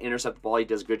doesn't intercept the ball, he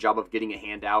does a good job of getting a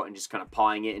hand out and just kind of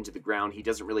pawing it into the ground. He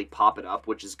doesn't really pop it up,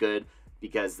 which is good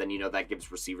because then, that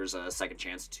gives receivers a second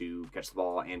chance to catch the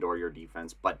ball and or your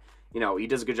defense. But, he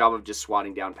does a good job of just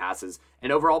swatting down passes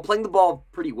and overall playing the ball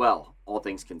pretty well, all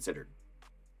things considered.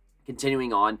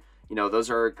 Continuing on, those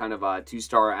are kind of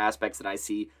 2-star aspects that I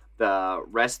see. The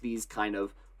rest of these kind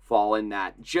of fall in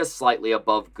that just slightly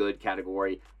above good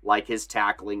category. Like his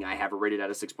tackling, I have it rated at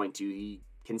a 6.2. He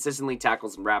consistently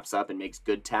tackles and wraps up and makes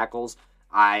good tackles.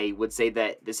 I would say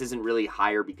that this isn't really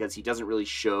higher because he doesn't really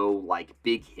show like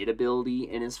big hit ability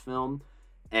in his film.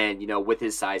 And, with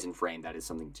his size and frame, that is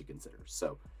something to consider.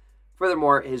 So,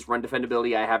 furthermore, his run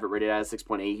defendability, I have it rated at a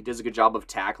 6.8. He does a good job of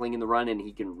tackling in the run, and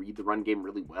he can read the run game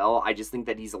really well. I just think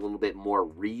that he's a little bit more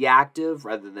reactive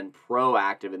rather than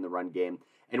proactive in the run game.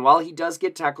 And while he does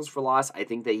get tackles for loss, I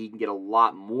think that he can get a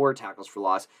lot more tackles for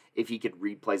loss if he could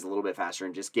read plays a little bit faster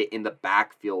and just get in the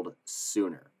backfield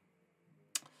sooner.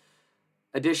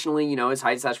 Additionally, his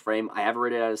height / frame, I have it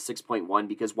rated at a 6.1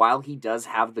 because while he does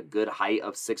have the good height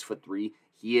of 6'3",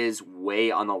 he is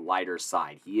way on the lighter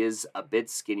side. He is a bit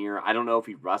skinnier. I don't know if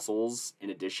he wrestles in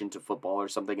addition to football or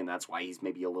something, and that's why he's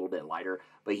maybe a little bit lighter.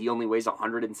 But he only weighs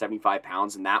 175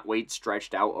 pounds, and that weight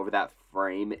stretched out over that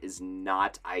frame is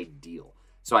not ideal.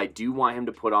 So I do want him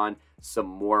to put on some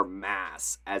more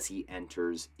mass as he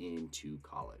enters into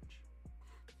college.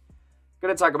 I'm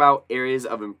going to talk about areas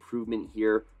of improvement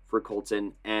here for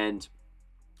Colton, and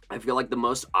I feel like the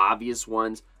most obvious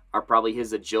ones are probably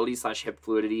his agility / hip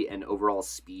fluidity and overall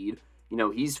speed.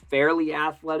 He's fairly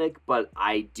athletic, but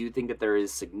I do think that there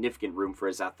is significant room for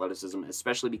his athleticism,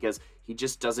 especially because he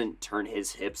just doesn't turn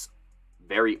his hips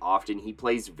very often. He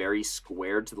plays very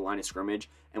square to the line of scrimmage,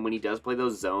 and when he does play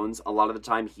those zones, a lot of the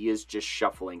time he is just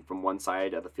shuffling from one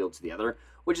side of the field to the other,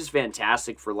 which is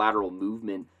fantastic for lateral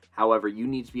movement. However, you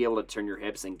need to be able to turn your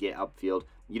hips and get upfield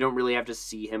You don't really have to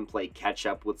see him play catch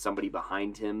up with somebody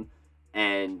behind him.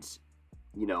 And,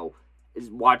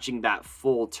 watching that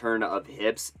full turn of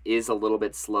hips is a little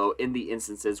bit slow in the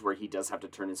instances where he does have to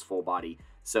turn his full body.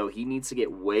 So he needs to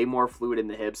get way more fluid in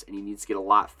the hips, and he needs to get a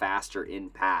lot faster in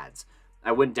pads.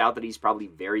 I wouldn't doubt that he's probably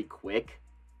very quick,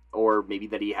 or maybe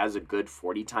that he has a good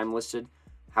 40 time listed.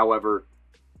 However,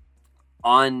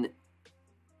 on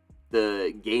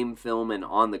the game film and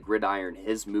on the gridiron,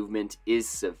 his movement is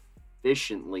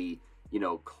sufficiently,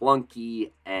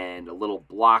 clunky and a little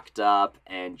blocked up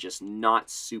and just not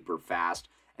super fast.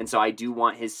 And so I do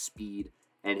want his speed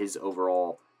and his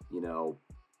overall,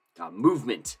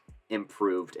 movement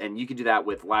improved. And you can do that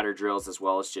with ladder drills as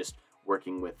well as just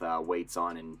working with weights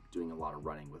on and doing a lot of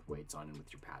running with weights on and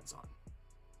with your pads on.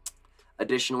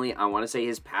 Additionally, I want to say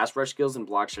his pass rush skills and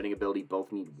block shedding ability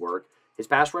both need work. His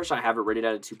pass rush, I have it rated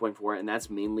at a 2.4, and that's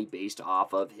mainly based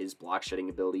off of his block shedding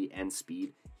ability and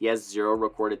speed. He has 0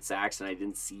 recorded sacks, and I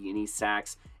didn't see any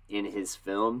sacks in his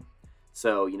film.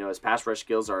 So, his pass rush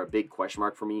skills are a big question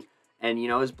mark for me. And,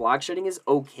 his block shedding is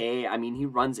okay. I mean, he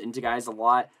runs into guys a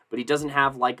lot, but he doesn't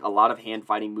have, a lot of hand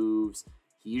fighting moves.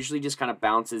 He usually just kind of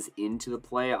bounces into the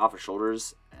play off of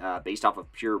shoulders based off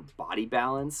of pure body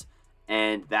balance,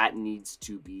 and that needs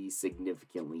to be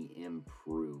significantly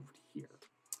improved here.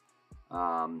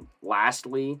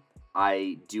 Lastly,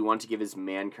 I do want to give his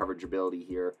man coverage ability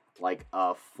here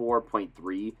a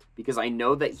 4.3 because I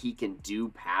know that he can do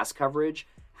pass coverage.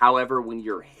 However, when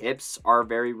your hips are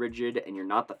very rigid and you're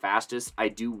not the fastest, I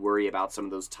do worry about some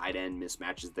of those tight end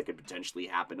mismatches that could potentially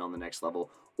happen on the next level.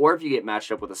 Or if you get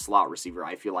matched up with a slot receiver,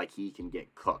 I feel like he can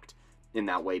get cooked in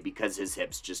that way because his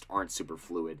hips just aren't super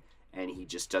fluid and he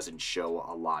just doesn't show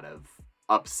a lot of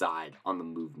upside on the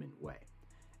movement way.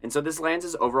 And so this lands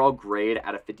his overall grade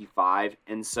at a 55.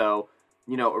 And so,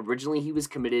 originally he was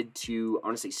committed to, I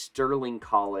want to say, Sterling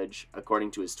College,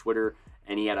 according to his Twitter.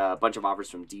 And he had a bunch of offers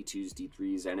from D2s,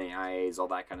 D3s, NAIAs, all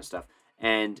that kind of stuff.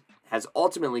 And has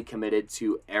ultimately committed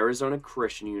to Arizona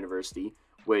Christian University,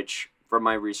 which, from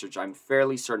my research, I'm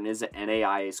fairly certain is an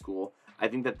NAIA school. I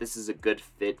think that this is a good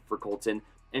fit for Colton.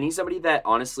 And he's somebody that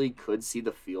honestly could see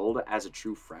the field as a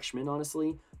true freshman,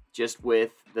 honestly, just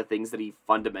with the things that he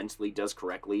fundamentally does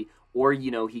correctly. Or,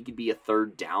 he could be a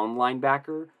third down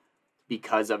linebacker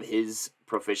because of his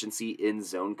proficiency in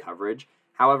zone coverage.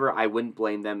 However, I wouldn't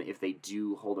blame them if they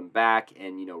do hold him back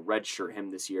and, redshirt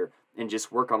him this year and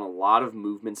just work on a lot of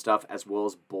movement stuff as well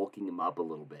as bulking him up a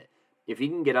little bit. If he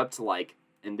can get up to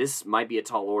and this might be a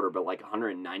tall order, but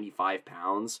 195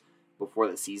 pounds before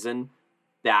the season,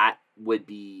 that would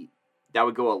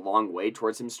go a long way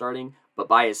towards him starting. But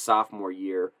by his sophomore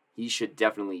year, he should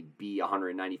definitely be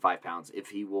 195 pounds if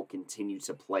he will continue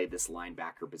to play this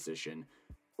linebacker position.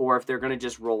 Or if they're going to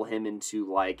just roll him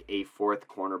into a fourth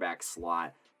cornerback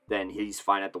slot, then he's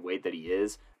fine at the weight that he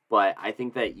is. But I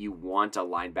think that you want a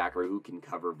linebacker who can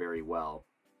cover very well.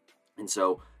 And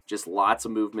so just lots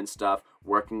of movement stuff,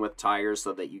 working with tires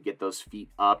so that you get those feet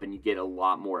up and you get a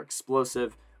lot more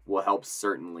explosive will help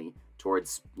certainly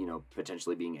towards,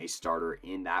 potentially being a starter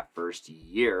in that first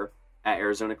year at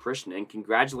Arizona Christian. And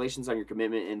congratulations on your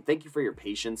commitment, and thank you for your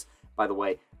patience. By the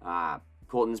way,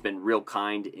 Colton's been real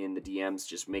kind in the DMs,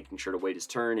 just making sure to wait his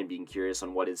turn and being curious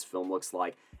on what his film looks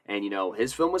like. And,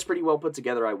 his film was pretty well put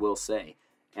together, I will say.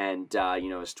 And,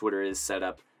 his Twitter is set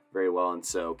up very well. And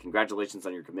so congratulations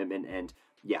on your commitment. And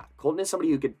yeah, Colton is somebody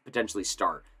who could potentially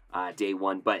start day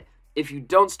one. But if you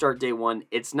don't start day one,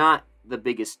 it's not the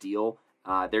biggest deal.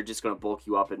 They're just going to bulk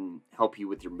you up and help you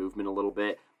with your movement a little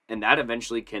bit. And that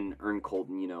eventually can earn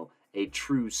Colton, a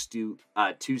true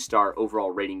 2-star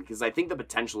overall rating, because I think the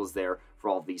potential is there for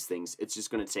all of these things. It's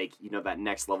just going to take, that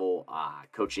next level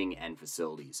coaching and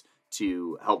facilities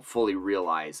to help fully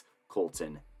realize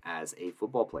Colton as a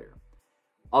football player.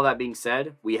 All that being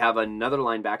said, we have another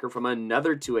linebacker from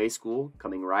another 2A school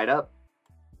coming right up.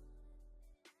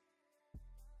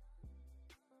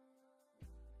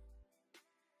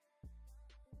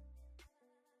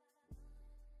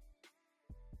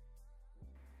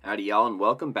 Howdy, y'all, and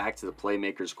welcome back to the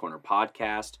Playmakers Corner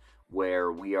podcast,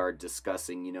 where we are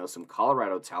discussing, some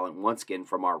Colorado talent once again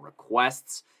from our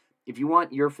requests. If you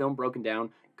want your film broken down,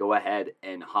 go ahead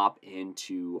and hop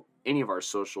into any of our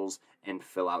socials and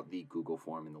fill out the Google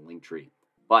form in the link tree.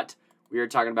 But we are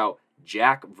talking about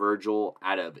Jack Virgil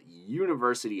out of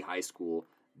University High School,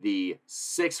 the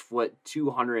 6',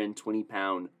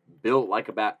 220-pound, built like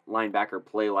a linebacker,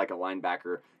 play like a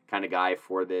linebacker kind of guy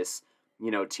for this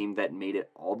team that made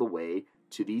it all the way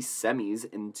to the semis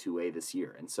in 2A this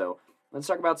year. And so let's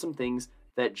talk about some things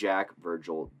that Jack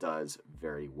Virgil does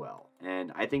very well.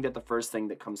 And I think that the first thing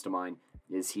that comes to mind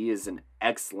is he is an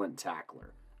excellent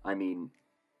tackler. I mean,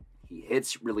 He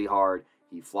hits really hard.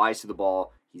 He flies to the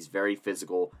ball. He's very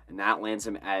physical, and that lands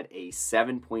him at a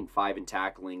 7.5 in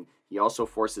tackling. He also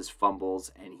forces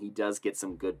fumbles, and he does get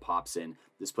some good pops in.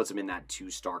 This puts him in that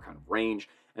 2-star kind of range.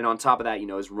 And on top of that,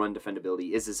 his run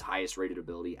defendability is his highest rated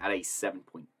ability at a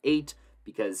 7.8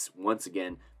 because, once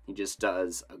again, he just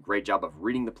does a great job of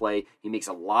reading the play. He makes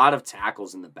a lot of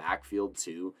tackles in the backfield,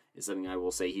 too, is something I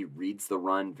will say. He reads the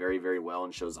run very, very well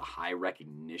and shows a high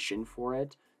recognition for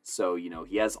it. So,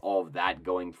 he has all of that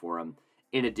going for him.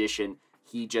 In addition,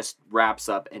 he just wraps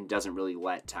up and doesn't really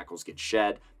let tackles get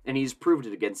shed. And he's proved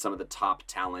it against some of the top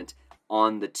talent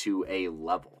on the 2A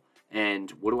level. And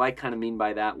what do I kind of mean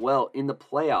by that? Well, in the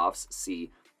playoffs,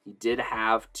 he did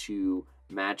have to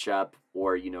match up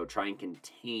or, try and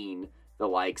contain the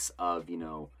likes of,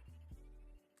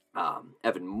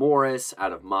 Evan Morris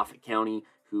out of Moffat County,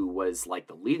 who was like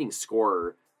the leading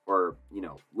scorer or,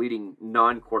 leading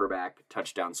non-quarterback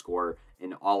touchdown scorer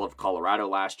in all of Colorado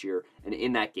last year. And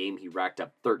in that game, he racked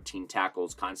up 13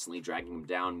 tackles, constantly dragging him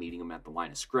down, meeting him at the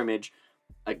line of scrimmage.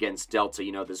 Against Delta,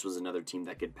 this was another team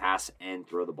that could pass and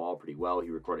throw the ball pretty well.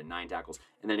 He recorded 9 tackles.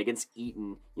 And then against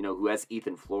Eaton, who has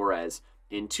Ethan Flores,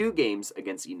 in 2 games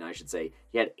against Eaton, I should say,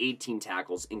 he had 18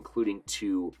 tackles, including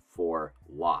 2 for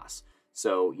loss.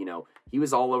 So, he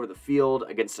was all over the field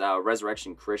against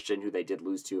Resurrection Christian, who they did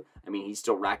lose to. I mean, he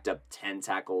still racked up 10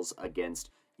 tackles against,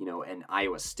 an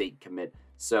Iowa State commit.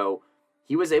 So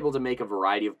he was able to make a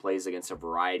variety of plays against a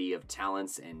variety of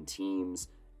talents and teams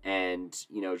and,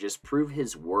 just prove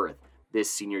his worth this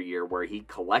senior year where he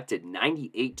collected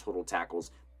 98 total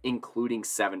tackles, including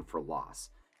 7 for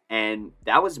loss. And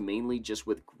that was mainly just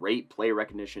with great play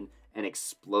recognition and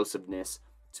explosiveness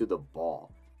to the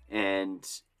ball. And,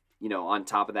 on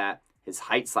top of that, his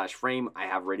height/frame, I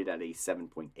have rated at a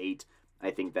 7.8. I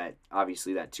think that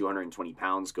obviously that 220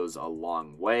 pounds goes a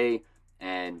long way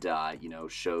and,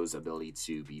 shows ability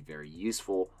to be very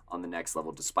useful on the next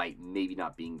level, despite maybe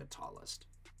not being the tallest.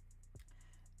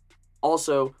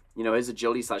 Also, his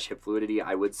agility/hip fluidity,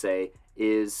 I would say,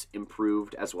 is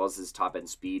improved as well as his top end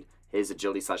speed. His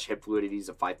agility/hip fluidity is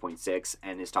a 5.6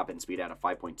 and his top end speed at a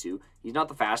 5.2. He's not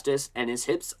the fastest and his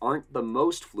hips aren't the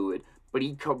most fluid, but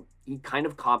he kind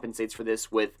of compensates for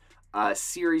this with a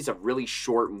series of really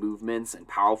short movements and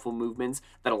powerful movements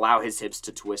that allow his hips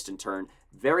to twist and turn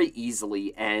very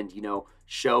easily and,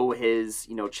 show his,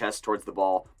 chest towards the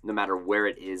ball no matter where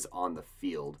it is on the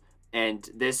field. And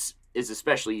this is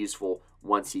especially useful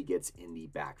once he gets in the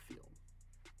backfield.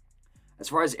 As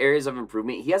far as areas of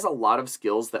improvement, he has a lot of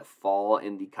skills that fall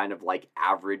in the kind of like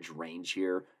average range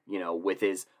here, with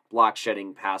his block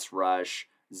shedding, pass rush,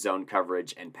 zone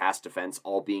coverage, and pass defense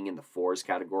all being in the 4s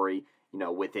category,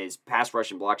 with his pass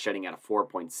rush and block shedding at a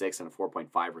 4.6 and a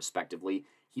 4.5 respectively.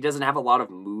 He doesn't have a lot of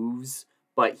moves,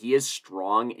 but he is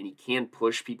strong and he can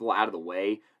push people out of the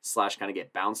way / kind of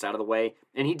get bounced out of the way.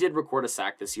 And he did record a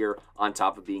sack this year on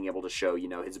top of being able to show,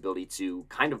 his ability to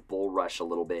kind of bull rush a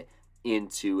little bit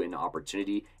into an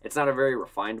opportunity. It's not a very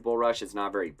refined bull rush. It's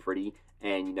not very pretty.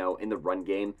 And, in the run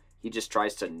game, he just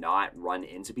tries to not run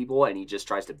into people and he just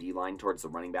tries to beeline towards the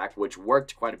running back, which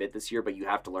worked quite a bit this year, but you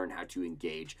have to learn how to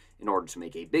engage in order to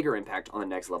make a bigger impact on the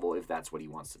next level if that's what he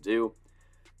wants to do.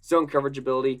 Zone coverage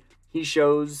ability, he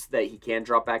shows that he can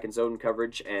drop back in zone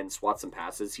coverage and swat some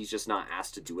passes. He's just not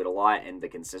asked to do it a lot, and the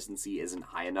consistency isn't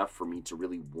high enough for me to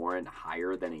really warrant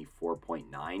higher than a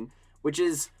 4.9, which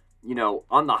is,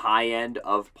 on the high end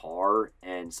of par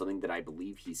and something that I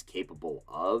believe he's capable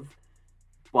of.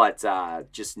 But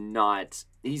just not,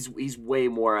 he's way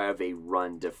more of a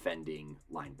run defending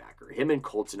linebacker. Him and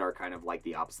Colton are kind of like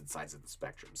the opposite sides of the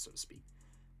spectrum, so to speak.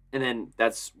 And then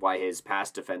that's why his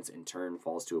pass defense in turn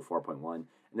falls to a 4.1. And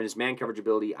then his man coverage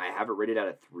ability, I have it rated at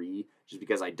a 3, just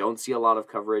because I don't see a lot of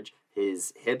coverage.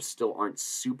 His hips still aren't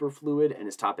super fluid, and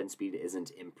his top end speed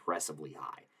isn't impressively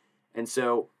high. And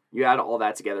so you add all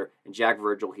that together, and Jack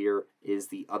Virgil here is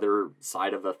the other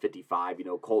side of a 55.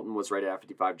 Colton was rated at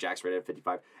 55, Jack's rated at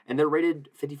 55, and they're rated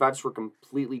 55s for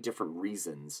completely different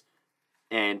reasons,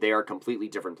 and they are completely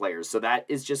different players. So that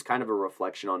is just kind of a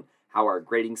reflection on how our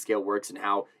grading scale works and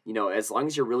how, as long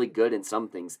as you're really good in some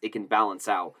things, it can balance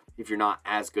out if you're not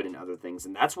as good in other things.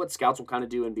 And that's what scouts will kind of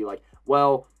do and be like,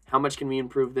 well, how much can we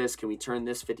improve this? Can we turn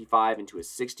this 55 into a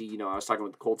 60? I was talking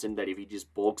with Colton that if he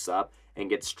just bulks up and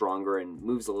gets stronger and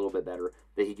moves a little bit better,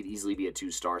 that he could easily be a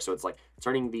 2-star. So it's like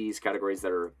turning these categories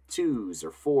that are 2s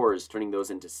or 4s, turning those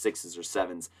into 6s or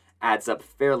 7s adds up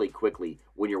fairly quickly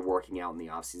when you're working out in the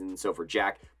offseason. And so for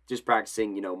Jack, just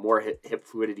practicing, more hip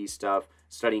fluidity stuff,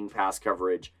 studying pass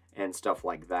coverage and stuff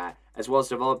like that, as well as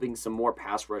developing some more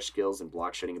pass rush skills and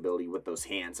block shedding ability with those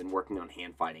hands and working on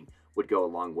hand fighting would go a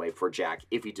long way for Jack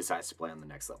if he decides to play on the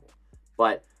next level.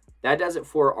 But that does it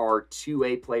for our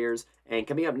 2A players. And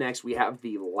coming up next, we have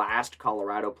the last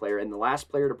Colorado player and the last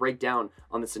player to break down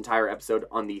on this entire episode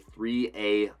on the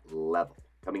 3A level.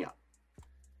 Coming up.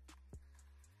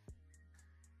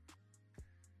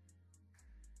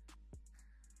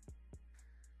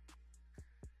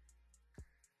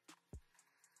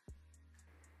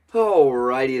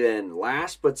 Alrighty then,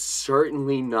 last but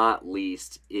certainly not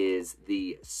least is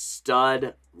the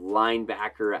stud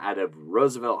linebacker out of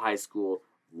Roosevelt High School.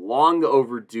 Long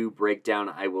overdue breakdown,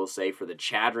 I will say, for the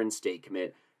Chadron State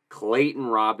commit, Clayton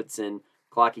Robinson,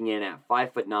 clocking in at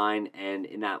 5'9" and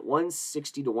in that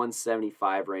 160 to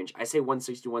 175 range. I say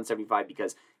 160 to 175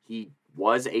 because he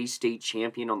was a state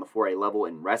champion on the 4A level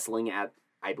in wrestling at,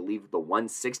 I believe, the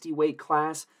 160 weight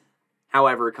class.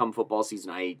 However, come football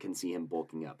season, I can see him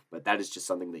bulking up. But that is just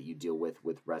something that you deal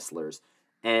with wrestlers.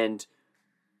 And,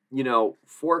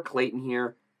 for Clayton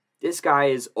here, this guy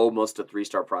is almost a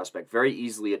 3-star prospect. Very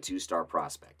easily a 2-star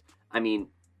prospect. I mean,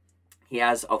 he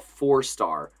has a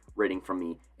 4-star rating from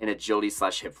me in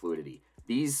agility/hip fluidity.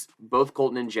 Both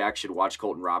Colton and Jack should watch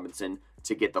Colton Robinson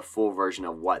to get the full version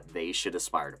of what they should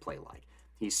aspire to play like.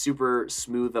 He's super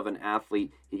smooth of an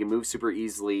athlete. He can move super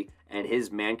easily, and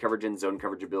his man coverage and zone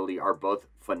coverage ability are both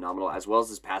phenomenal, as well as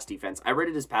his pass defense. I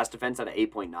rated his pass defense at an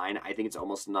 8.9. I think it's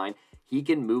almost a 9. He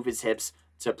can move his hips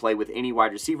to play with any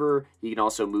wide receiver. He can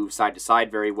also move side to side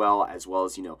very well, as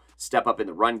step up in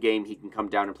the run game. He can come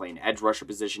down and play an edge rusher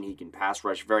position. He can pass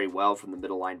rush very well from the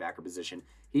middle linebacker position.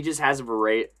 He just has a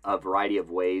variety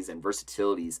of ways and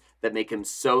versatilities that make him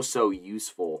so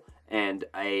useful and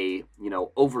a,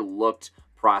 overlooked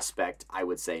prospect, I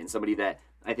would say, and somebody that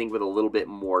I think with a little bit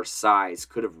more size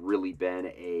could have really been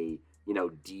a,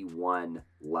 D1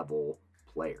 level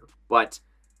player. But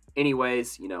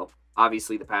anyways,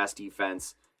 obviously the pass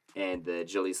defense and the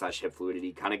agility/hip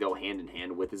fluidity kind of go hand in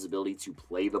hand with his ability to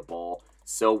play the ball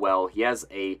so well. He has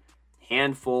a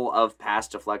handful of pass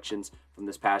deflections from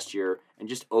this past year, and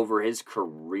just over his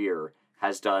career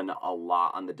has done a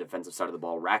lot on the defensive side of the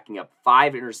ball, racking up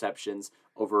 5 interceptions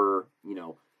over,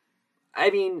 I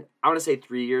want to say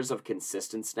 3 years of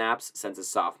consistent snaps since his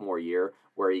sophomore year,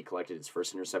 where he collected his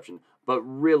first interception. But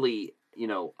really,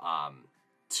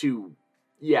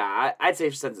 I'd say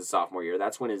since his sophomore year,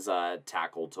 that's when his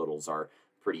tackle totals are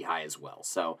pretty high as well.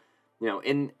 So,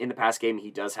 in the past game,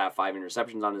 he does have 5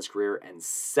 interceptions on his career and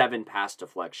 7 pass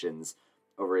deflections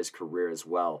over his career as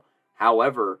well.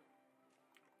 However,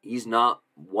 he's not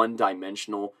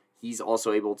one-dimensional. He's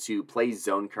also able to play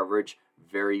zone coverage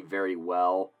very, very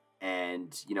well.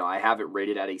 And, I have it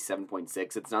rated at a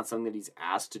 7.6. It's not something that he's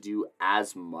asked to do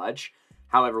as much.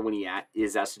 However, when he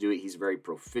is asked to do it, he's very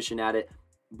proficient at it.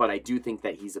 But I do think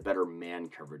that he's a better man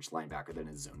coverage linebacker than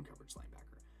his zone coverage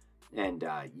linebacker. And,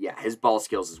 his ball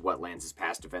skills is what lands his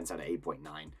pass defense at an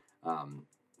 8.9.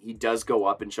 He does go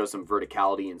up and show some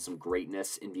verticality and some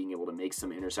greatness in being able to make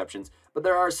some interceptions. But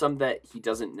there are some that he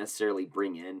doesn't necessarily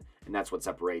bring in. And that's what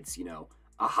separates,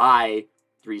 a high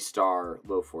 3-star,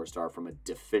 low 4-star from a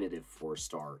definitive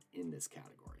 4-star in this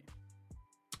category.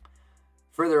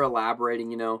 Further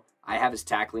elaborating, I have his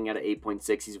tackling at an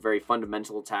 8.6. He's a very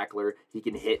fundamental tackler. He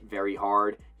can hit very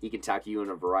hard. He can tackle you in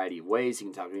a variety of ways. He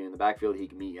can tackle you in the backfield. He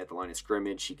can meet you at the line of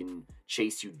scrimmage. He can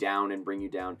chase you down and bring you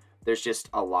down. There's just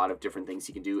a lot of different things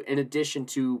he can do, in addition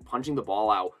to punching the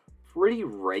ball out pretty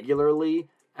regularly,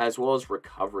 as well as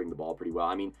recovering the ball pretty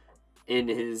well. In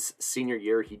his senior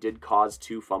year, he did cause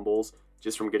 2 fumbles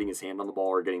just from getting his hand on the ball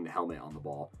or getting the helmet on the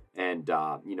ball. And,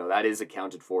 that is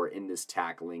accounted for in this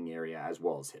tackling area as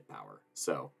well as hit power.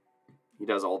 So he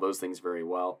does all those things very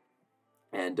well.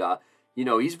 And,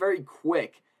 he's very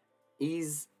quick.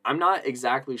 I'm not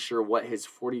exactly sure what his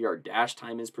 40-yard dash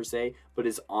time is per se, but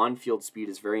his on-field speed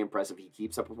is very impressive. He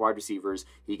keeps up with wide receivers.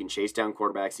 He can chase down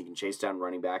quarterbacks. He can chase down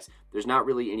running backs. There's not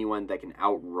really anyone that can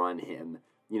outrun him,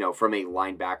 from a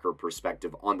linebacker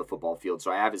perspective on the football field.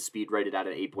 So I have his speed rated at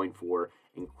an 8.4.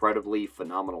 Incredibly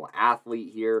phenomenal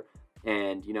athlete here.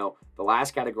 And, the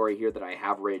last category here that I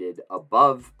have rated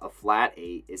above a flat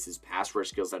 8 is his pass rush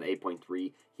skills at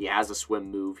 8.3. He has a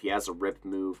swim move. He has a rip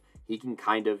move. He can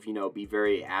kind of, be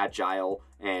very agile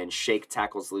and shake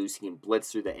tackles loose. He can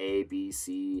blitz through the A, B,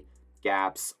 C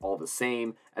gaps all the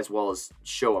same, as well as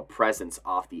show a presence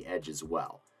off the edge as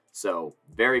well. So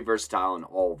very versatile in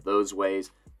all of those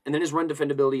ways. And then his run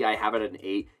defendability, I have it at an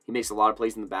 8. He makes a lot of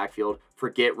plays in the backfield.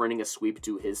 Forget running a sweep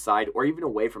to his side or even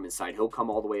away from his side. He'll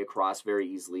come all the way across very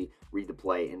easily, read the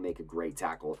play, and make a great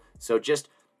tackle. So just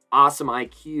awesome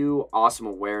IQ, awesome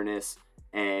awareness,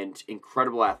 and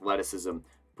incredible athleticism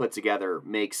put together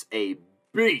makes a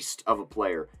beast of a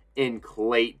player in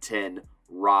Clayton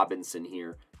Robinson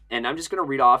here. And I'm just going to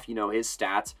read off, his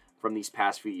stats from these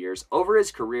past few years. Over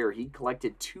his career, he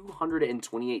collected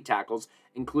 228 tackles,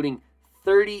 including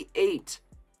 38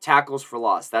 tackles for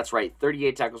loss. That's right,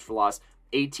 38 tackles for loss.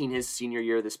 18 his senior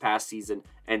year this past season,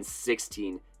 and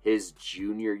 16 his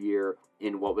junior year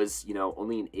in what was,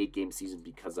 only an 8-game season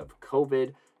because of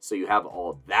COVID. So you have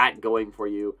all that going for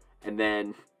you. And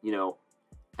then,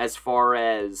 as far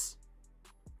as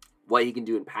what he can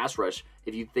do in pass rush,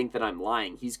 if you think that I'm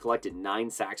lying, he's collected 9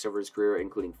 sacks over his career,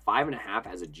 including 5.5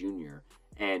 as a junior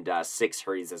and 6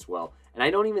 hurries as well. And I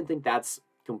don't even think that's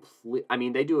complete. I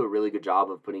mean, they do a really good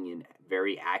job of putting in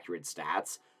very accurate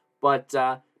stats, but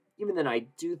even then, I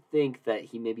do think that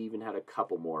he maybe even had a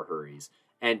couple more hurries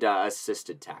and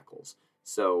assisted tackles.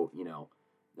 So,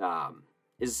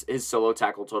 his solo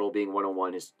tackle total being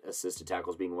 101, his assisted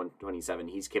tackles being 127.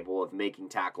 He's capable of making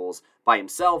tackles by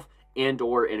himself and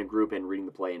or in a group and reading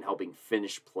the play and helping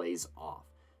finish plays off.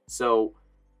 So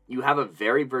you have a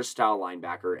very versatile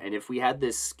linebacker, and if we had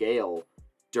this scale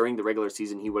during the regular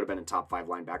season, he would have been a top 5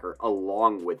 linebacker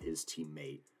along with his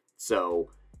teammate. So,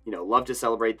 love to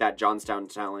celebrate that Johnstown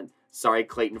talent. Sorry,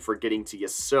 Clayton, for getting to you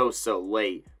so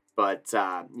late. But,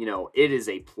 it is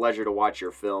a pleasure to watch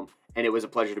your film. And it was a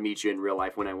pleasure to meet you in real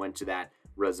life when I went to that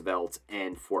Roosevelt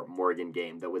and Fort Morgan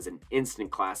game. That was an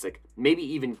instant classic, maybe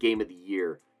even game of the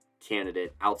year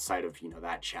candidate outside of,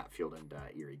 that Chatfield and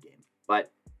Erie game.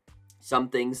 But some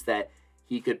things that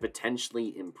he could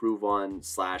potentially improve on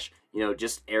 /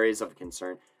 just areas of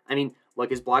concern. I mean, look,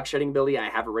 his block shedding ability, I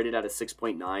have it rated at a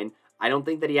 6.9. I don't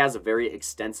think that he has a very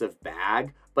extensive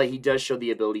bag, but he does show the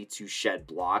ability to shed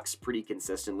blocks pretty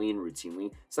consistently and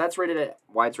routinely. So that's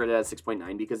why it's rated at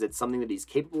 6.9, because it's something that he's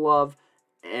capable of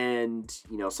and,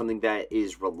 something that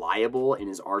is reliable in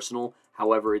his arsenal.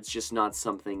 However, it's just not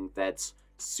something that's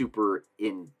super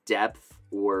in-depth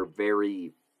or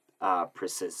very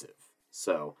precisive.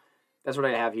 So that's what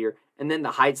I have here. And then the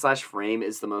height / frame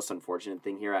is the most unfortunate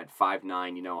thing here at 5'9",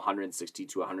 160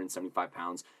 to 175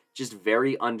 pounds. Just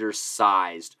very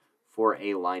undersized for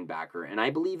a linebacker. And I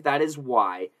believe that is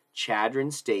why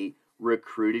Chadron State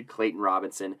recruited Clayton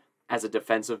Robinson as a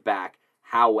defensive back.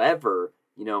 However,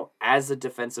 as a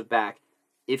defensive back,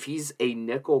 if he's a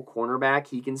nickel cornerback,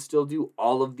 he can still do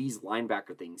all of these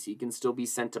linebacker things. He can still be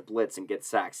sent to blitz and get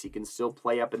sacks. He can still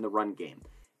play up in the run game.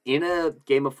 In a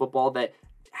game of football that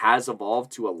has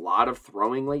evolved to a lot of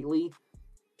throwing lately,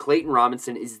 Clayton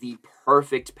Robinson is the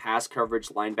perfect pass coverage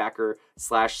linebacker /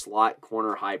 slot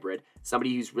corner hybrid.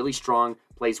 Somebody who's really strong,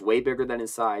 plays way bigger than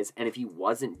his size, and if he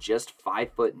wasn't just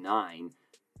 5'9"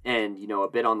 and, a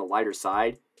bit on the lighter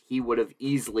side, he would have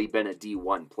easily been a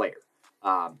D1 player.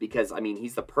 Because,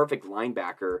 he's the perfect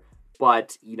linebacker,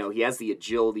 but, he has the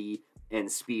agility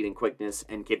and speed and quickness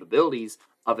and capabilities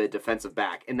of a defensive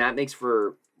back. And that makes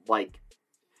for,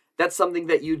 that's something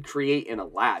that you'd create in a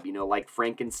lab, like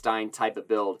Frankenstein type of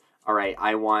build. All right,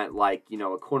 I want a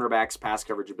cornerback's pass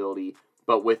coverage ability,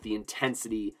 but with the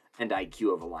intensity and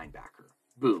IQ of a linebacker.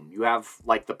 Boom, you have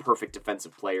the perfect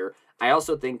defensive player. I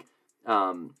also think,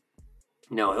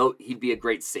 he'd be a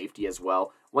great safety as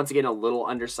well. Once again, a little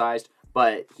undersized,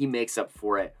 but he makes up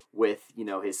for it with,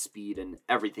 his speed and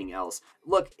everything else.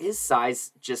 Look, his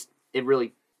size it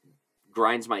really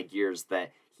grinds my gears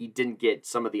that he didn't get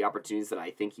some of the opportunities that I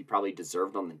think he probably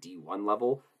deserved on the D1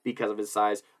 level because of his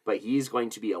size, but he's going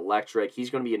to be electric.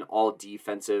 He's going to be an all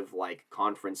defensive,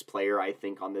 conference player, I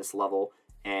think, on this level.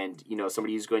 And,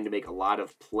 somebody who's going to make a lot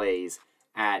of plays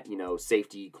at,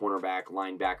 safety, cornerback,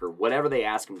 linebacker, whatever they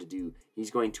ask him to do, he's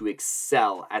going to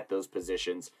excel at those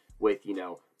positions with,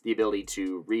 the ability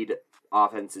to read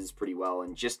offenses pretty well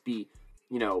and just be,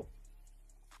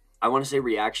 I want to say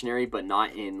reactionary, but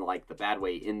not in the bad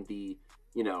way, in the,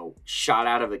 shot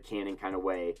out of a cannon kind of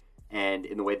way, and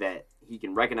in the way that he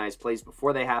can recognize plays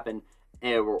before they happen,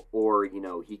 or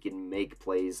he can make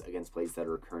plays against plays that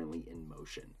are currently in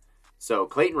motion. So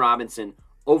Clayton Robinson,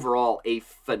 overall, a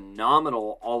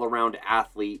phenomenal all-around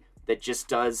athlete that just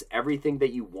does everything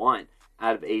that you want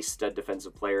out of a stud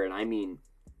defensive player. And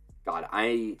God,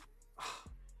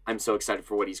 I'm so excited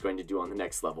for what he's going to do on the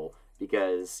next level,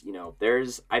 because,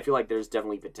 I feel like there's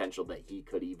definitely potential that he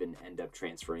could even end up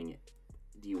transferring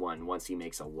D1 once he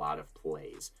makes a lot of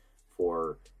plays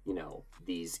for,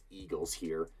 these Eagles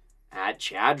here at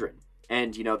Chadron.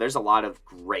 And, there's a lot of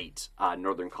great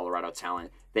Northern Colorado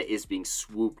talent that is being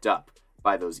swooped up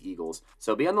by those Eagles.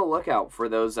 So be on the lookout for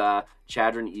those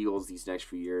Chadron Eagles these next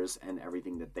few years and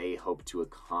everything that they hope to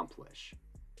accomplish.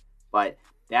 But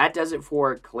that does it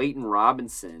for Clayton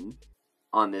Robinson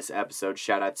on this episode.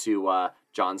 Shout out to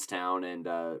Johnstown and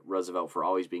Roosevelt for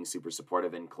always being super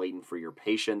supportive, and Clayton for your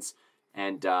patience.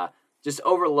 And just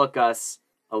overlook us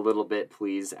a little bit,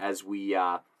 please, as we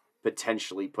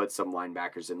potentially put some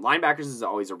linebackers in. Linebackers is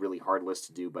always a really hard list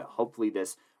to do, but hopefully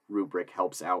this rubric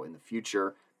helps out in the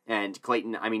future. And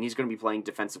Clayton, I mean, he's going to be playing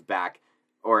defensive back,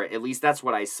 or at least that's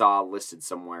what I saw listed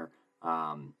somewhere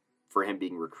for him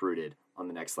being recruited on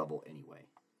the next level anyway.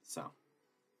 So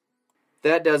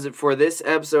that does it for this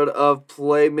episode of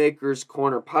Playmakers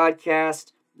Corner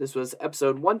Podcast. This was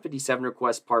episode 157,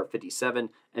 request part 57.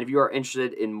 And if you are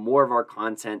interested in more of our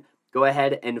content, go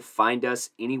ahead and find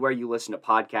us anywhere you listen to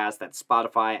podcasts. That's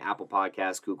Spotify, Apple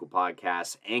Podcasts, Google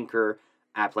Podcasts, Anchor,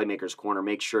 at Playmakers Corner.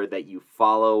 Make sure that you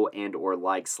follow and or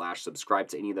like/subscribe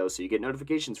to any of those so you get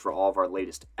notifications for all of our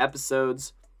latest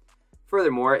episodes.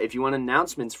 Furthermore, if you want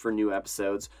announcements for new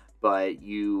episodes, but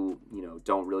you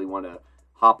don't really want to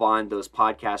hop on those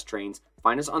podcast trains,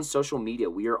 find us on social media.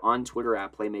 We are on Twitter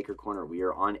at Playmaker Corner. We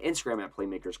are on Instagram at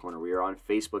Playmakers Corner. We are on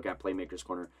Facebook at Playmakers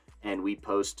Corner. And we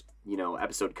post,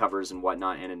 episode covers and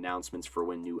whatnot and announcements for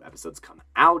when new episodes come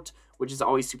out, which is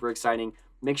always super exciting.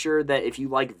 Make sure that if you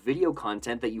like video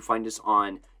content that you find us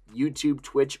on YouTube,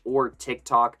 Twitch, or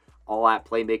TikTok, all at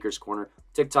Playmakers Corner.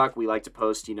 TikTok, we like to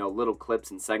post, little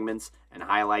clips and segments and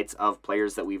highlights of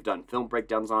players that we've done film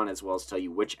breakdowns on, as well as tell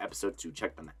you which episodes to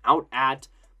check them out at,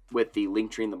 with the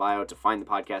link tree in the bio to find the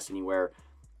podcast anywhere.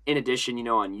 In addition,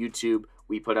 on YouTube,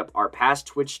 we put up our past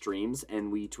Twitch streams,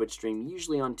 and we Twitch stream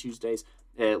usually on Tuesdays,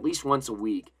 at least once a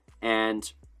week.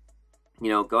 And,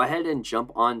 go ahead and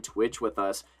jump on Twitch with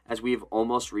us as we've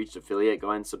almost reached affiliate. Go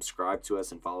ahead and subscribe to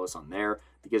us and follow us on there,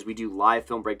 because we do live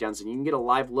film breakdowns, and you can get a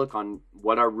live look on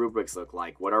what our rubrics look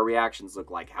like, what our reactions look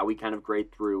like, how we kind of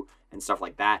grade through and stuff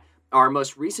like that. Our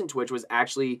most recent Twitch was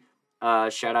actually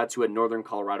shout out to a Northern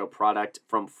Colorado product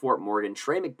from Fort Morgan,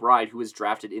 Trey McBride, who was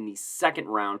drafted in the second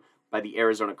round by the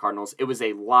Arizona Cardinals. It was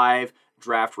a live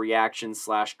draft reaction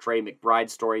 / Trey McBride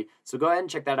story. So go ahead and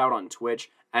check that out on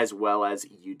Twitch as well as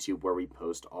YouTube, where we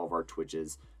post all of our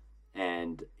Twitches.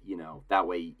 And, that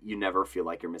way you never feel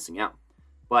like you're missing out.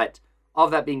 But all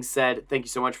of that being said, thank you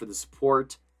so much for the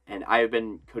support. And I have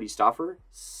been Cody Stauffer,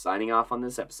 signing off on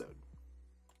this episode.